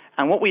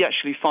 And what we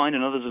actually find,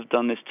 and others have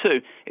done this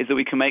too, is that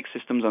we can make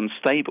systems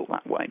unstable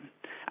that way.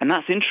 And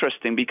that's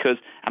interesting because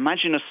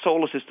imagine a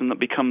solar system that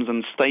becomes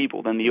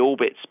unstable, then the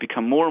orbits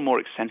become more and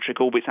more eccentric,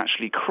 orbits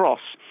actually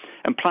cross,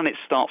 and planets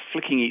start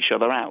flicking each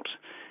other out.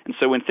 And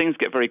so when things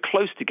get very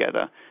close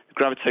together, the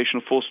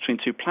gravitational force between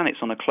 2 planets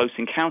on a close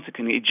encounter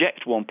can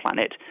eject one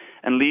planet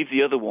and leave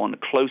the other one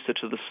closer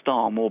to the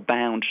star, more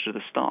bound to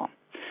the star.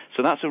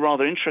 So that's a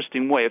rather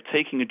interesting way of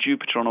taking a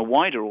Jupiter on a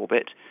wider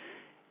orbit,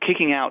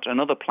 kicking out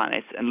another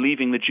planet and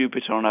leaving the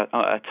Jupiter on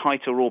a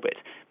tighter orbit,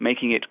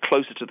 making it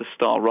closer to the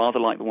star, rather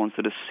like the ones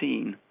that are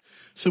seen.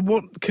 So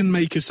what can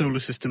make a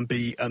solar system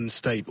be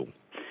unstable?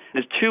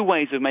 There's 2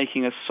 ways of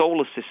making a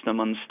solar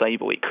system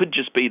unstable. It could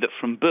just be that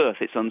from birth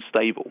it's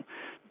unstable.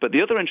 But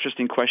the other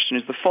interesting question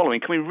is the following.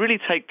 Can we really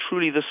take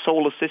truly the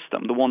solar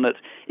system, the one that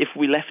if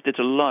we left it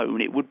alone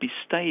it would be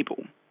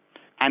stable?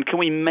 And can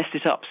we mess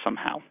it up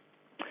somehow?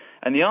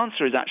 And the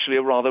answer is actually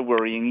a rather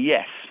worrying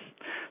yes.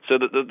 So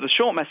the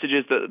short message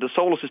is that the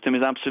solar system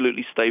is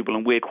absolutely stable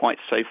and we're quite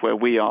safe where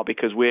we are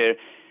because we're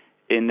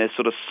in the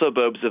sort of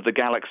suburbs of the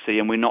galaxy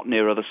and we're not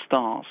near other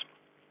stars.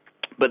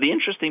 But the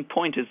interesting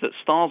point is that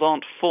stars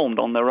aren't formed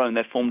on their own.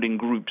 They're formed in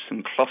groups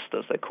and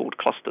clusters. They're called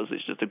clusters.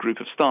 It's just a group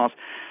of stars.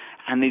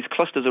 And these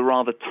clusters are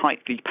rather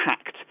tightly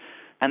packed.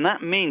 And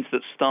that means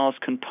that stars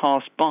can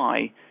pass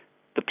by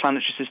the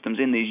planetary systems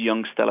in these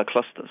young stellar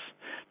clusters.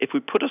 If we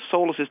put a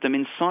solar system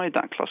inside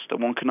that cluster,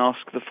 one can ask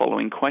the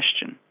following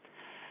question.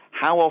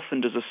 How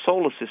often does a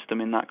solar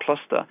system in that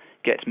cluster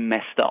get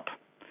messed up?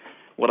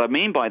 What I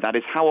mean by that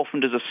is how often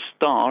does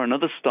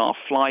another star,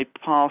 fly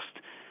past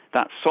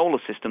that solar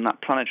system,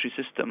 that planetary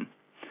system,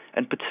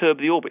 and perturb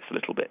the orbits a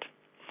little bit?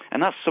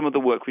 And that's some of the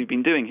work we've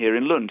been doing here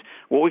in Lund.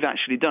 What we've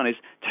actually done is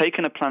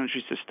taken a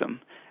planetary system,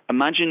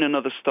 imagine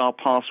another star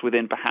pass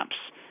within perhaps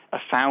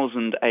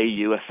 1,000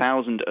 AU,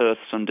 1,000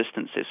 Earth-Sun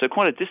distances, so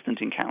quite a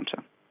distant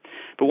encounter.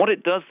 But what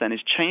it does then is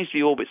change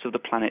the orbits of the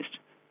planets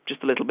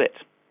just a little bit.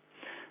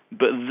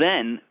 But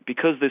then,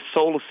 because this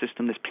solar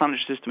system, this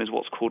planetary system is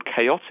what's called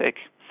chaotic,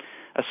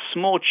 a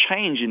small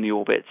change in the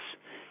orbits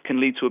can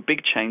lead to a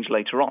big change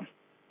later on.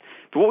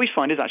 But what we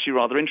find is actually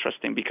rather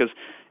interesting, because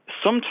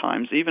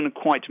sometimes even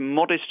quite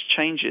modest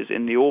changes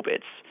in the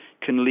orbits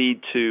can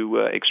lead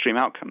to extreme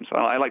outcomes.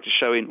 I like to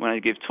show when I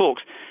give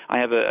talks, I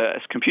have a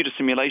computer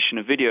simulation,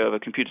 a video of a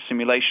computer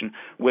simulation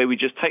where we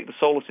just take the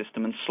solar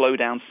system and slow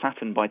down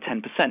Saturn by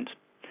 10%.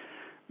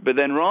 But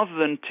then rather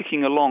than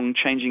ticking along,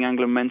 changing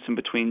angular momentum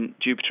between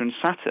Jupiter and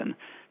Saturn,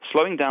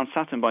 slowing down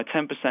Saturn by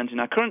 10% in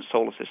our current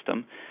solar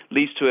system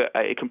leads to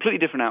a completely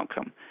different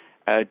outcome.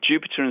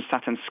 Jupiter and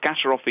Saturn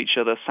scatter off each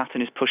other,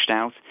 Saturn is pushed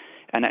out,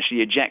 and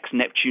actually ejects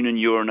Neptune and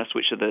Uranus,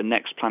 which are the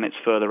next planets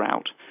further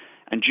out.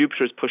 And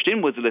Jupiter is pushed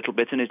inwards a little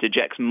bit, and it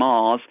ejects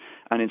Mars,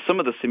 and in some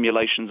of the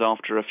simulations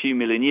after a few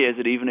million years,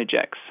 it even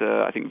ejects,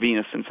 I think,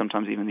 Venus and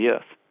sometimes even the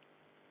Earth.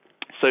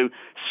 So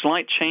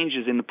slight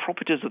changes in the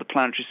properties of the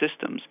planetary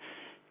systems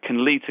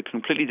can lead to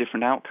completely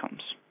different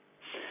outcomes.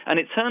 And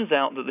it turns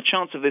out that the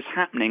chance of this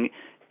happening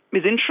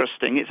is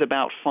interesting. It's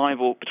about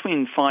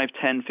between 5,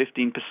 10,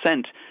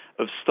 15%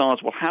 of stars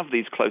will have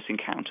these close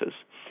encounters.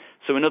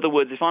 So in other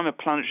words, if I'm a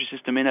planetary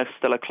system in a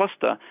stellar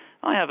cluster,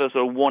 I have a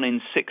sort of 1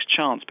 in 6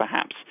 chance,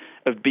 perhaps,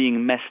 of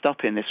being messed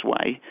up in this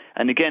way.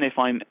 And again, if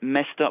I'm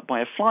messed up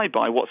by a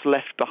flyby, what's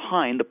left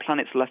behind, the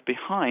planets left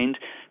behind,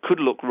 could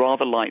look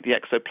rather like the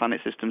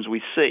exoplanet systems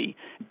we see.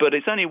 But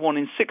it's only 1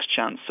 in 6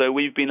 chance, so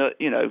we've been,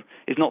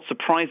 it's not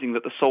surprising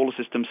that the solar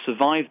system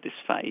survived this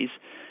phase,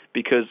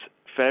 because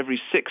for every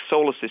 6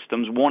 solar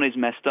systems, 1 is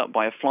messed up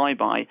by a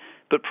flyby,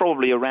 but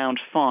probably around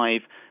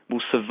 5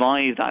 will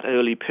survive that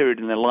early period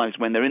in their lives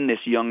when they're in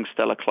this young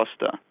stellar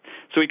cluster.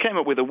 So we came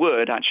up with a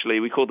word, actually,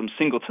 we call them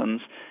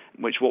singletons,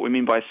 which what we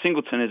mean by a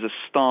singleton is a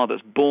star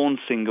that's born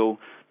single,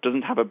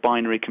 doesn't have a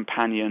binary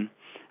companion,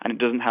 and it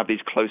doesn't have these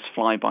close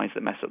flybys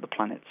that mess up the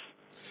planets.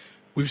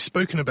 We've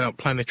spoken about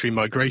planetary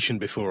migration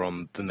before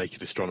on the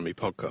Naked Astronomy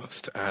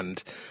podcast,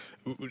 and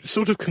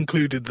sort of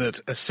concluded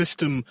that a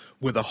system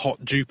with a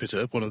hot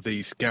Jupiter, one of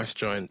these gas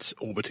giants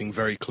orbiting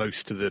very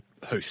close to the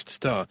host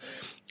star,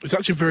 is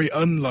actually very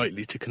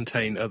unlikely to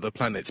contain other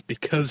planets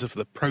because of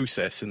the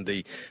process and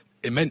the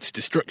immense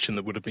destruction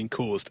that would have been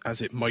caused as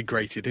it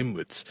migrated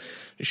inwards.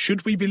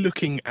 Should we be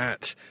looking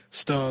at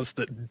stars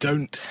that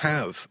don't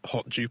have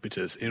hot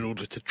Jupiters in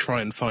order to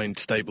try and find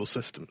stable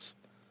systems?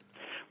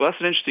 Well,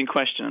 that's an interesting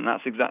question, and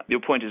that's exactly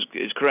your point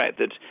is correct,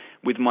 that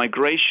with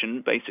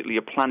migration, basically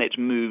a planet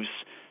moves,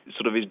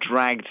 sort of is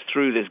dragged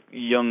through this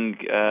young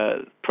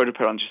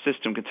protoplanetary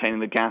system containing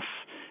the gas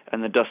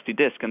and the dusty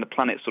disk, and the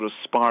planet sort of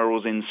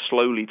spirals in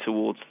slowly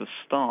towards the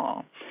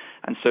star.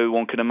 And so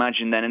one could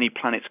imagine then any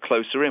planets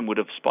closer in would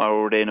have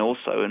spiraled in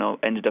also and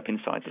ended up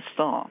inside the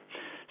star.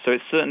 So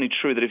it's certainly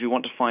true that if you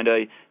want to find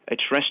a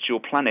terrestrial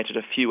planet at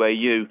a few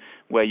AU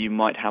where you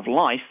might have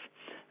life,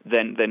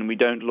 then we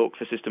don't look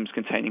for systems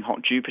containing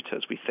hot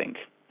Jupiters, we think.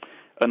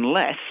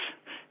 Unless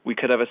we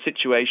could have a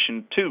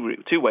situation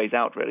two ways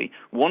out, really.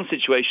 One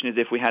situation is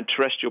if we had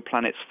terrestrial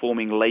planets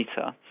forming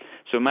later.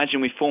 So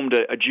imagine we formed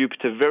a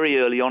Jupiter very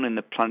early on in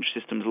the planetary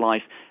system's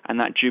life, and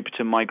that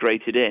Jupiter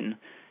migrated in,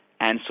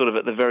 and sort of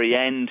at the very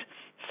end,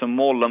 some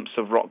more lumps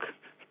of rock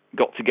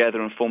got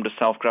together and formed a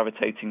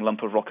self-gravitating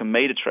lump of rock and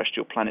made a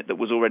terrestrial planet that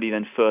was already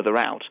then further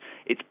out.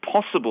 It's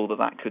possible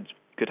that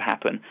could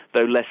happen,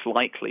 though less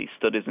likely.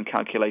 Studies and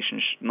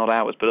calculations, not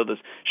ours, but others,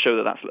 show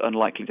that that's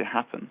unlikely to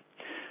happen.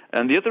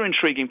 And the other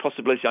intriguing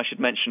possibility I should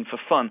mention for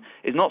fun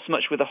is not so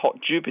much with a hot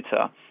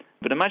Jupiter,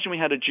 but imagine we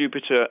had a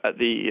Jupiter at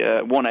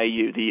the 1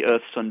 AU, the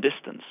Earth-Sun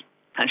distance.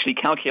 Actually,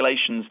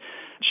 calculations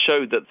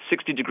showed that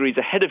 60 degrees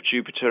ahead of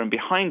Jupiter and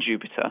behind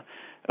Jupiter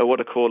are what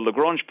are called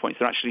Lagrange points.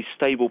 They're actually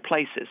stable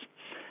places.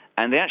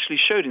 And they actually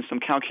showed in some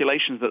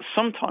calculations that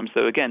sometimes,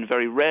 though again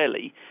very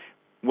rarely,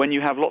 when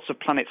you have lots of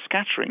planets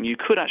scattering, you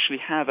could actually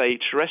have a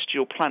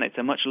terrestrial planet,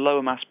 a much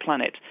lower mass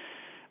planet,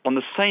 on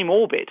the same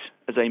orbit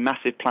as a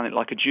massive planet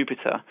like a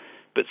Jupiter,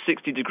 but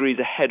 60 degrees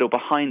ahead or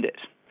behind it.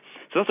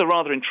 So that's a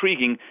rather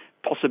intriguing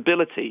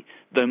possibility,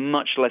 though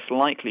much less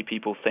likely,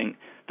 people think,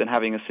 than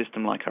having a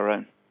system like our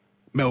own.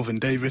 Melvyn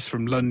Davis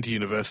from Lund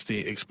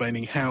University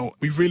explaining how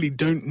we really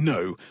don't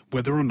know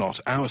whether or not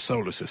our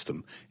solar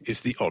system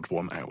is the odd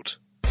one out.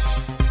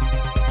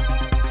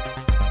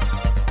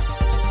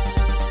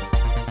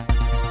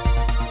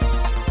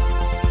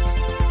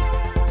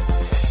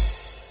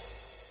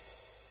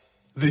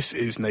 This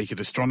is Naked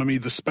Astronomy,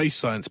 the space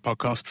science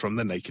podcast from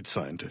the Naked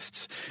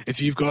Scientists.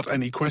 If you've got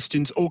any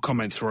questions or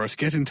comments for us,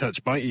 get in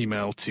touch by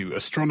email to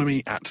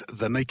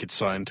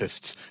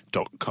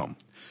astronomy@thenakedscientists.com.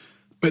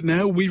 But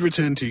now we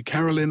return to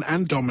Carolyn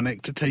and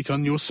Dominic to take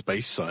on your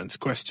space science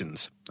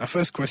questions. Our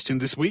first question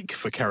this week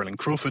for Carolyn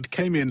Crawford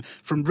came in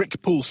from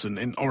Rick Paulson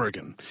in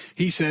Oregon.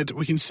 He said,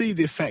 "We can see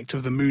the effect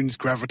of the moon's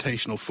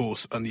gravitational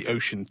force on the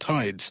ocean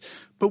tides,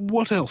 but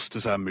what else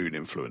does our moon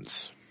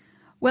influence?"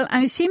 Well,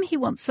 I assume he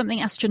wants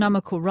something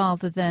astronomical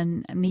rather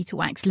than me to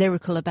wax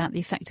lyrical about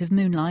the effect of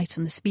moonlight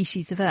on the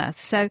species of Earth.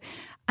 So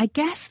I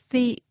guess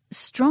the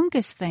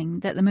strongest thing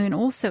that the moon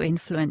also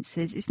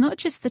influences is not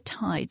just the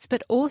tides,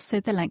 but also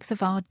the length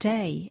of our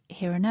day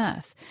here on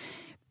Earth.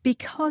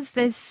 Because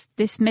there's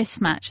this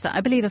mismatch that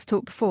I believe I've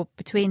talked before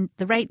between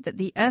the rate that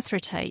the Earth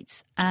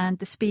rotates and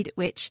the speed at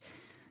which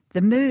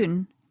the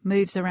moon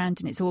moves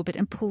around in its orbit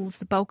and pulls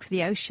the bulk of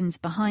the oceans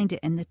behind it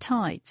in the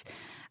tides.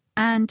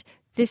 And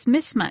this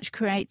mismatch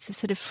creates a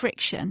sort of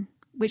friction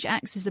which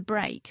acts as a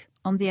brake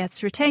on the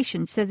Earth's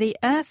rotation. So the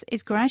Earth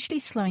is gradually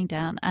slowing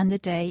down and the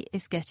day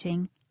is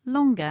getting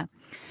longer.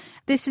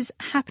 This is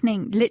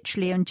happening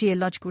literally on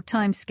geological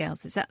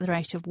timescales. It's at the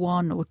rate of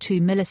 1 or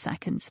 2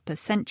 milliseconds per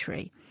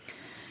century.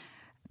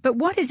 But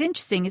what is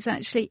interesting is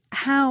actually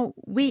how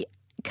we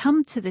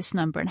come to this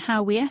number and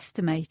how we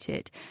estimate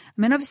it. I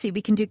mean, obviously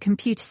we can do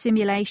computer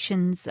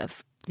simulations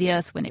of the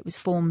Earth when it was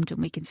formed,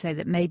 and we can say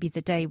that maybe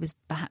the day was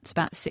perhaps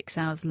about 6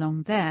 hours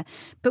long there.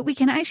 But we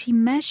can actually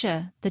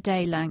measure the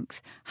day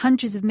length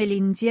hundreds of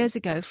millions of years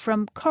ago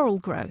from coral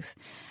growth.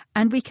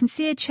 And we can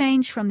see a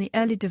change from the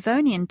early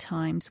Devonian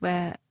times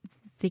where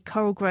the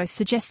coral growth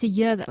suggests a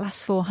year that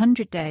lasts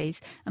 400 days.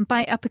 And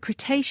by Upper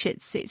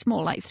Cretaceous, it's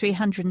more like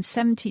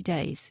 370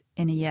 days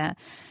in a year.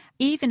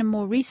 Even in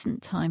more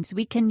recent times,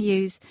 we can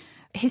use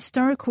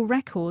historical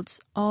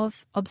records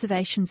of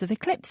observations of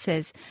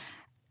eclipses.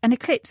 An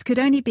eclipse could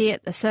only be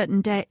at a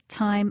certain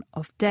time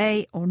of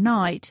day or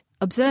night,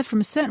 observed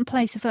from a certain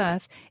place of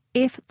Earth,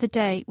 if the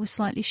day was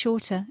slightly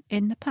shorter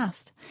in the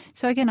past.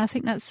 So again, I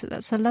think that's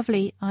a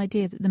lovely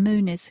idea that the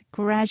moon is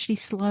gradually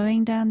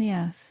slowing down the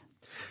Earth.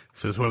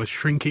 So as well as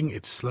shrinking,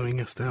 it's slowing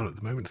us down at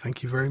the moment.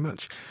 Thank you very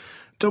much.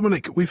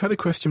 Dominic, we've had a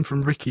question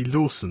from Ricky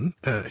Lawson,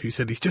 who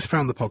said he's just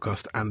found the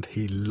podcast and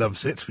he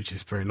loves it, which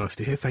is very nice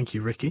to hear. Thank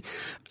you, Ricky.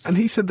 And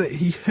he said that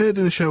he heard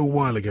in a show a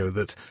while ago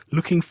that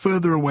looking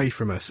further away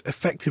from us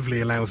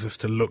effectively allows us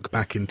to look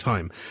back in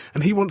time.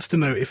 And he wants to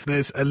know if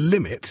there's a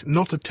limit,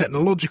 not a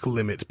technological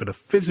limit, but a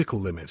physical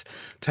limit,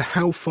 to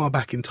how far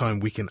back in time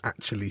we can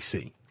actually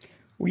see.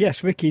 Well,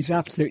 yes, Ricky's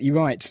absolutely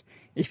right.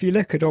 If you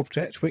look at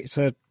objects which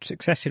are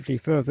successively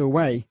further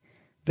away,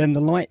 then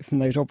the light from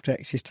those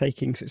objects is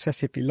taking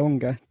successively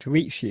longer to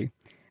reach you.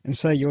 And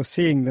so you're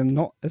seeing them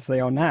not as they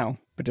are now,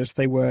 but as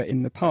they were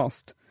in the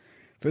past.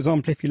 For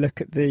example, if you look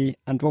at the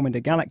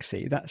Andromeda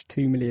Galaxy, that's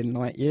 2 million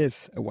light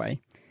years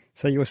away.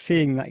 So you're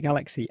seeing that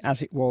galaxy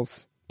as it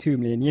was 2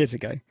 million years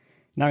ago.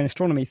 Now, in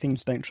astronomy,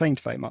 things don't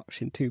change very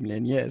much in 2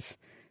 million years,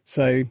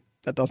 so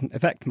that doesn't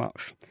affect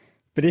much.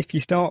 But if you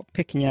start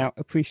picking out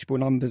appreciable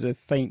numbers of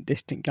faint,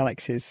 distant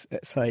galaxies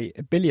at, say,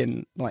 1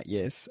 billion light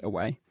years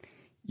away,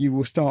 you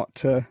will start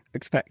to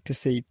expect to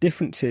see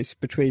differences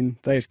between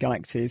those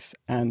galaxies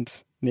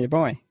and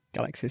nearby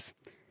galaxies.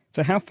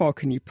 So how far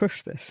can you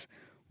push this?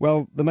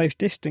 Well, the most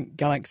distant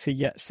galaxy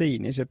yet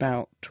seen is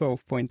about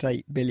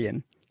 12.8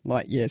 billion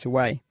light years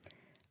away.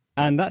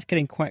 And that's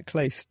getting quite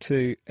close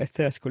to a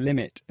theoretical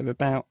limit of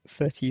about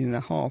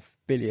 13.5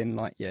 billion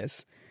light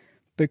years.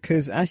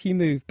 Because as you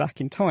move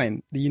back in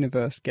time, the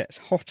universe gets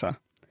hotter.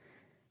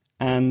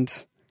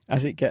 And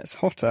as it gets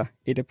hotter,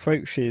 it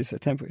approaches a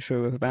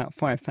temperature of about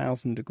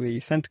 5,000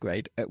 degrees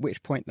centigrade, at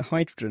which point the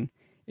hydrogen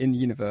in the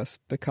universe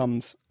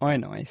becomes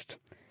ionised.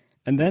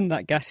 And then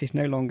that gas is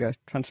no longer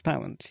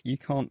transparent. You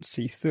can't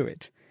see through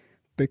it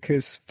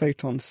because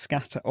photons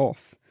scatter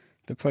off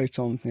the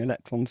protons and the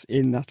electrons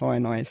in that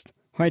ionised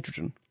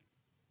hydrogen.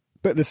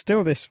 But there's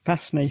still this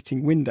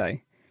fascinating window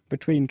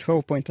between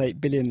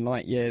 12.8 billion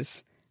light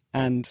years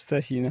and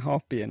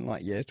 13.5 billion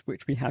light years,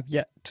 which we have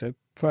yet to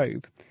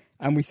probe.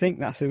 And we think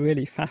that's a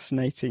really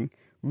fascinating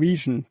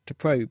region to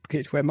probe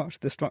because it's where much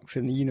of the structure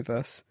in the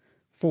universe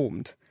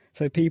formed.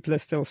 So people are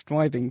still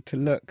striving to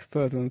look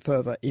further and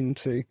further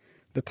into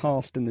the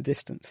past and the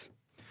distance.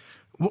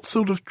 What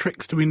sort of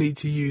tricks do we need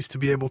to use to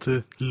be able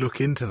to look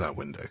into that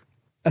window?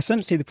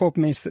 Essentially, the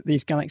problem is that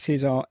these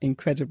galaxies are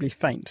incredibly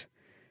faint.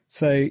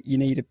 So you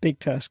need a big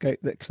telescope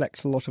that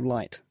collects a lot of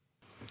light.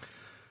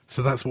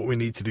 So that's what we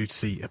need to do to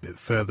see a bit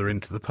further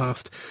into the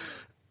past.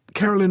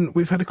 Carolyn,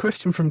 we've had a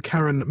question from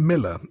Karen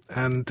Miller,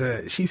 and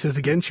she said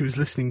again she was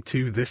listening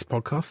to this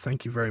podcast.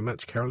 Thank you very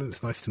much, Carolyn.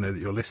 It's nice to know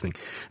that you're listening.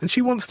 And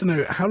she wants to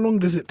know, how long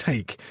does it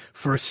take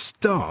for a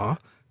star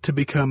to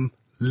become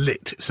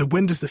lit? So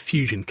when does the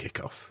fusion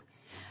kick off?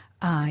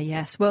 Ah,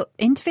 yes. Well,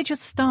 individual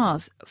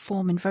stars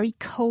form in very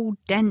cold,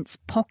 dense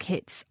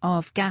pockets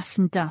of gas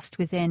and dust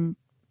within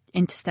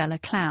interstellar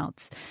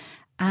clouds.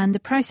 And the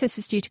process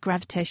is due to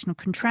gravitational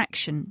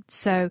contraction.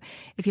 So,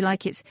 if you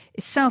like, it's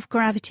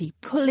self-gravity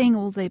pulling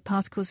all the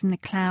particles in the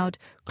cloud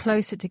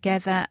closer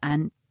together,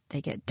 and they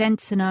get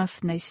dense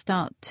enough and they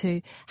start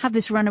to have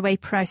this runaway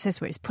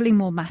process where it's pulling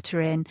more matter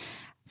in.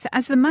 So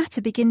as the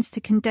matter begins to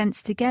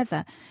condense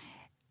together,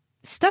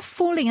 stuff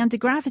falling under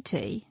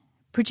gravity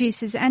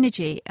produces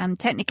energy.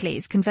 Technically,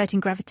 it's converting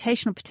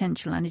gravitational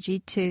potential energy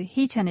to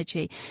heat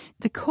energy.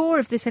 The core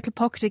of this little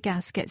pocket of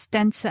gas gets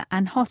denser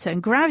and hotter,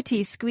 and gravity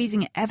is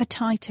squeezing it ever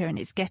tighter, and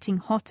it's getting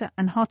hotter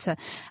and hotter.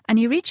 And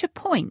you reach a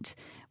point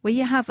where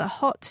you have a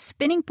hot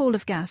spinning ball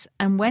of gas,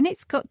 and when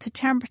it's got to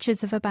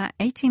temperatures of about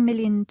 18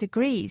 million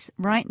degrees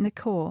right in the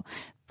core,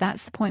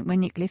 that's the point where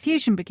nuclear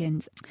fusion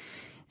begins.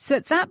 So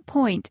at that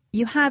point,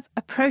 you have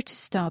a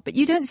protostar, but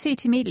you don't see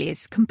it immediately.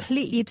 It's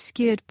completely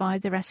obscured by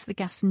the rest of the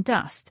gas and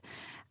dust.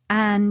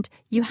 And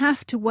you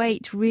have to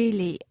wait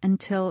really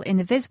until in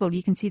the visible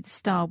you can see the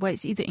star, where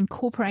it's either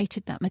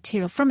incorporated that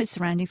material from its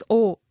surroundings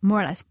or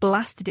more or less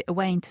blasted it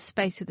away into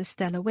space with a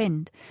stellar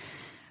wind.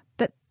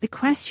 But the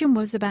question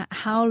was about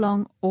how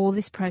long all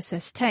this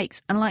process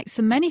takes. And like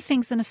so many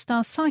things in a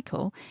star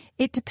cycle,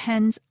 it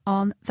depends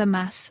on the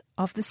mass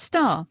of the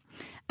star.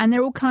 And there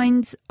are all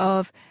kinds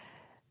of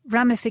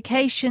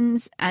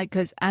ramifications,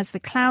 because as the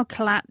cloud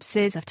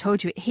collapses, I've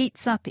told you it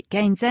heats up, it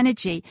gains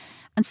energy,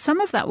 and some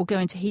of that will go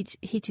into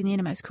heating the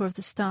innermost core of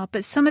the star,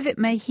 but some of it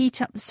may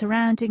heat up the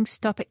surroundings,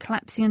 stop it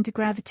collapsing under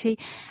gravity.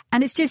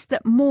 And it's just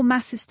that more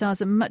massive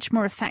stars are much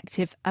more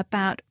effective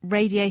about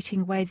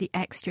radiating away the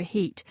extra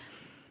heat.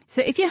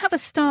 So if you have a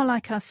star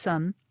like our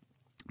sun,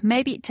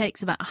 maybe it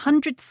takes about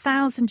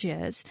 100,000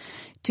 years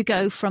to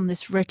go from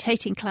this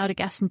rotating cloud of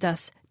gas and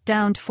dust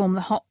down to form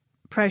the hot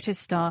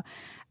protostar,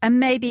 and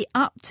maybe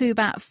up to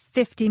about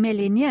 50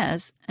 million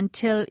years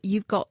until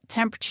you've got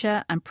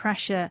temperature and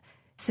pressure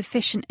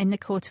sufficient in the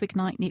core to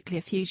ignite nuclear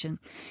fusion.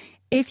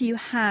 If you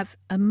have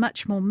a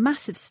much more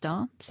massive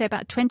star, say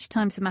about 20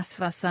 times the mass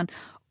of our sun,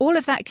 all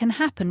of that can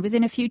happen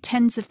within a few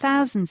tens of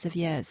thousands of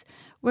years.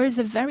 Whereas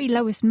the very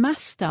lowest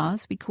mass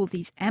stars, we call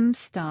these M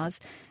stars,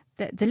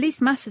 the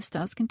least massive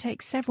stars can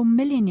take several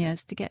million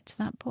years to get to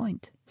that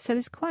point. So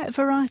there's quite a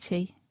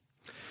variety.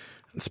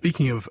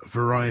 Speaking of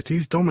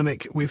varieties,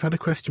 Dominic, we've had a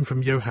question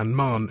from Johan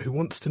Mahn, who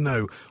wants to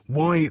know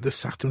why the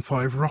Saturn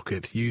V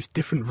rocket used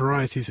different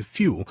varieties of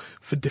fuel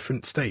for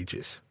different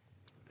stages.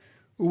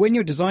 Well, when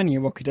you're designing a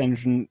rocket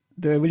engine,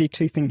 there are really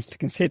two things to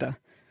consider.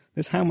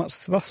 There's how much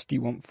thrust you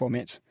want from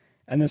it,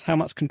 and there's how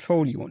much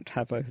control you want to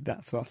have over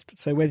that thrust.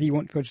 So whether you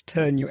want to be able to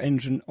turn your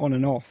engine on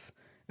and off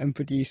and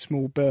produce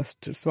small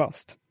bursts of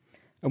thrust.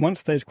 And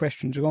once those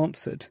questions are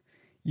answered,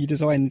 you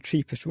design the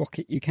cheapest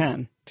rocket you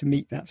can to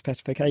meet that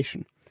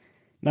specification.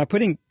 Now,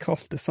 putting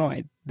cost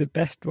aside, the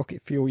best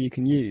rocket fuel you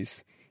can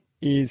use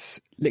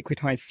is liquid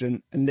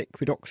hydrogen and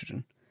liquid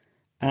oxygen.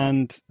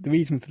 And the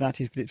reason for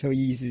that is that it's very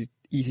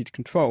easy to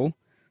control.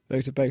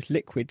 Those are both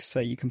liquid, so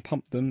you can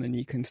pump them and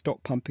you can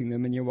stop pumping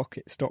them and your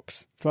rocket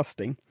stops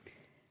thrusting.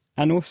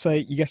 And also,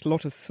 you get a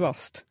lot of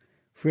thrust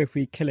for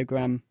every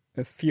kilogram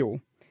of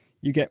fuel.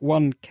 You get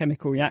one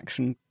chemical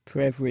reaction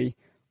for every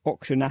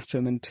oxygen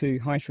atom and 2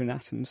 hydrogen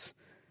atoms.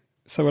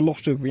 So a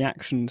lot of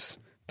reactions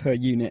per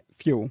unit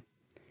fuel.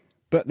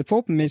 But the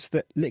problem is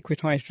that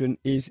liquid hydrogen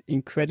is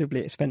incredibly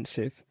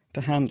expensive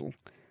to handle.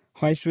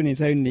 Hydrogen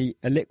is only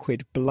a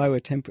liquid below a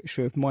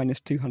temperature of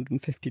minus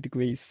 250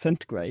 degrees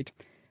centigrade,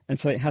 and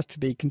so it has to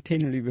be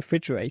continually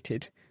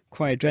refrigerated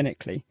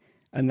cryogenically,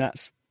 and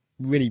that's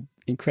really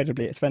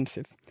incredibly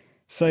expensive.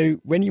 So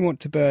when you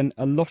want to burn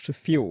a lot of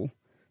fuel,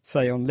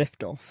 say on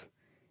liftoff,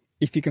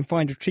 if you can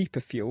find a cheaper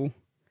fuel,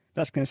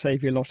 that's going to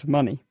save you a lot of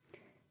money.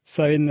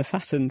 So in the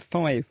Saturn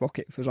V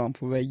rocket, for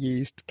example, they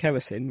used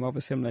kerosene, rather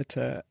similar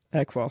to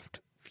aircraft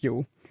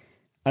fuel,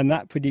 and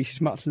that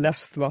produces much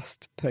less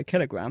thrust per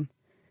kilogram,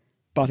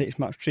 but it's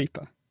much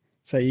cheaper.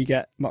 So you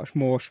get much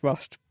more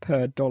thrust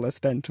per dollar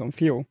spent on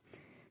fuel.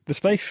 The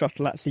Space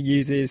Shuttle actually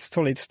uses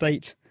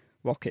solid-state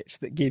rockets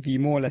that give you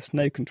more or less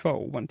no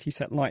control. Once you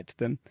set light to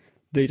them,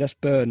 they just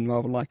burn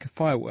rather like a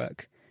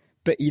firework.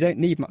 But you don't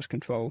need much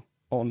control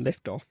on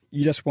liftoff.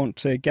 You just want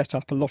to get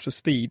up a lot of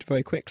speed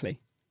very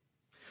quickly.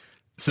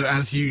 So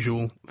as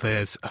usual,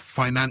 there's a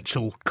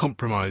financial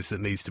compromise that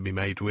needs to be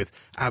made with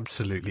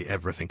absolutely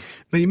everything.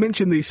 Now, you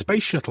mentioned the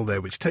Space Shuttle there,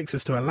 which takes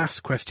us to our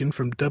last question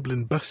from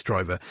Dublin Bus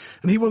Driver.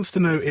 And he wants to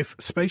know if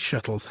space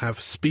shuttles have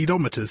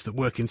speedometers that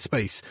work in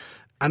space.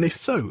 And if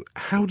so,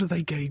 how do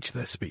they gauge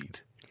their speed?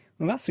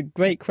 Well, that's a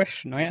great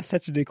question. I actually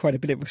had to do quite a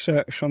bit of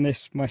research on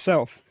this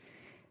myself.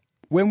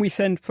 When we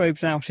send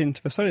probes out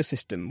into the solar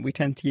system, we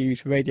tend to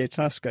use radio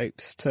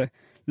telescopes to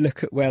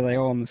look at where they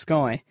are on the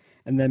sky,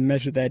 and then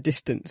measure their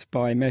distance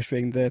by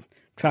measuring the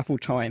travel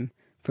time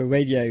for a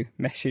radio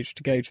message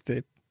to go to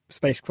the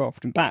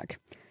spacecraft and back.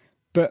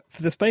 But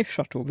for the Space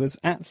Shuttle, there's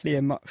actually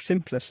a much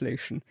simpler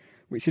solution,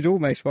 which is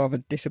almost rather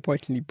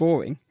disappointingly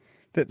boring,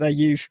 that they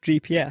use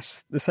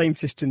GPS, the same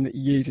system that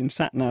you use in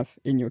SatNav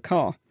in your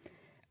car.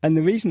 And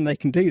the reason they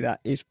can do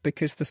that is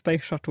because the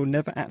Space Shuttle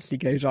never actually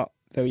goes up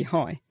very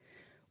high.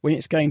 When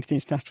it's going to the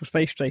International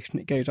Space Station,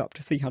 it goes up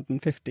to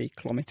 350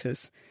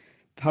 kilometres.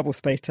 The Hubble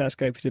Space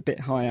Telescope is a bit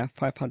higher,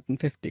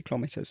 550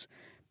 kilometres,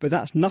 but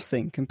that's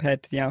nothing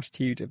compared to the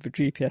altitude of the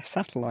GPS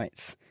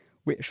satellites,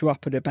 which are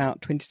up at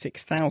about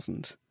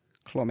 26,000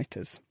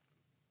 kilometres.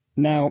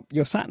 Now,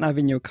 your sat-nav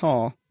in your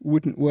car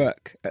wouldn't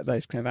work at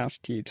those kind of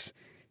altitudes.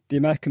 The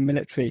American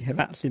military have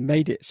actually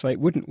made it so it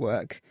wouldn't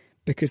work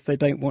because they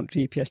don't want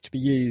GPS to be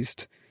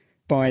used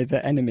by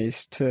their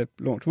enemies to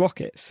launch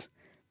rockets.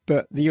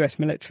 But the US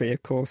military,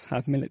 of course,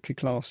 have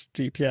military-class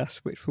GPS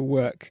which will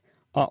work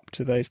up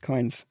to those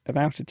kinds of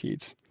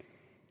altitudes.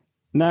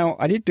 Now,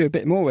 I did do a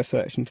bit more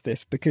research into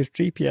this because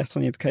GPS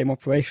only became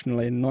operational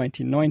in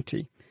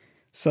 1990.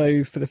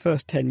 So for the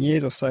first 10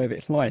 years or so of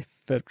its life,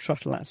 the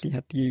shuttle actually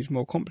had to use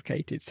more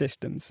complicated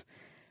systems.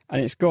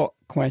 And it's got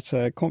quite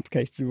a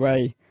complicated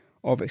array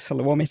of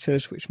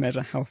accelerometers, which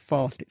measure how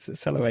fast it's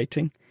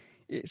accelerating.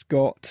 It's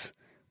got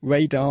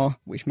radar,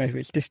 which measures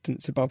its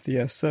distance above the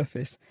Earth's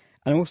surface,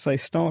 and also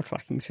star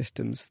tracking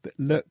systems that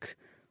look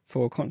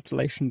for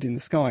constellations in the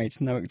sky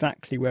to know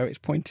exactly where it's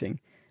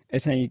pointing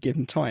at any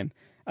given time.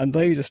 And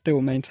those are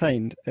still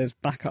maintained as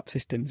backup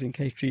systems in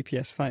case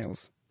GPS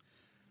fails.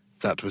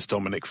 That was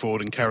Dominic Ford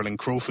and Carolyn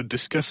Crawford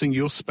discussing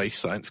your space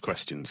science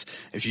questions.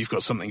 If you've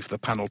got something for the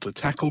panel to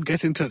tackle,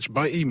 get in touch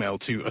by email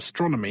to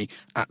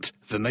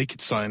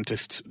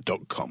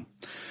astronomy@thenakedscientists.com.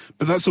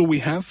 But that's all we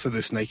have for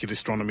this Naked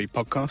Astronomy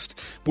podcast.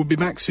 We'll be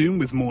back soon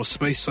with more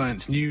space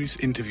science news,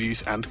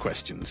 interviews and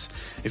questions.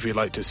 If you'd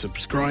like to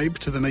subscribe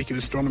to the Naked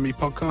Astronomy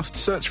podcast,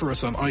 search for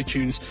us on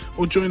iTunes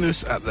or join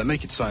us at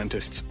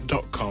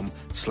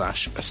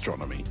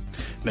thenakedscientists.com/astronomy.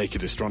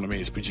 Naked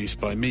Astronomy is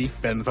produced by me,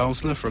 Ben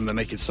Valsler from The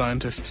Naked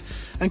Scientists,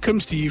 and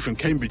comes to you from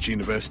Cambridge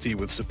University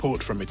with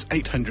support from its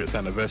 800th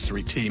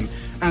anniversary team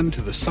and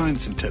the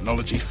Science and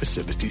Technology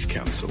Facilities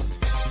Council.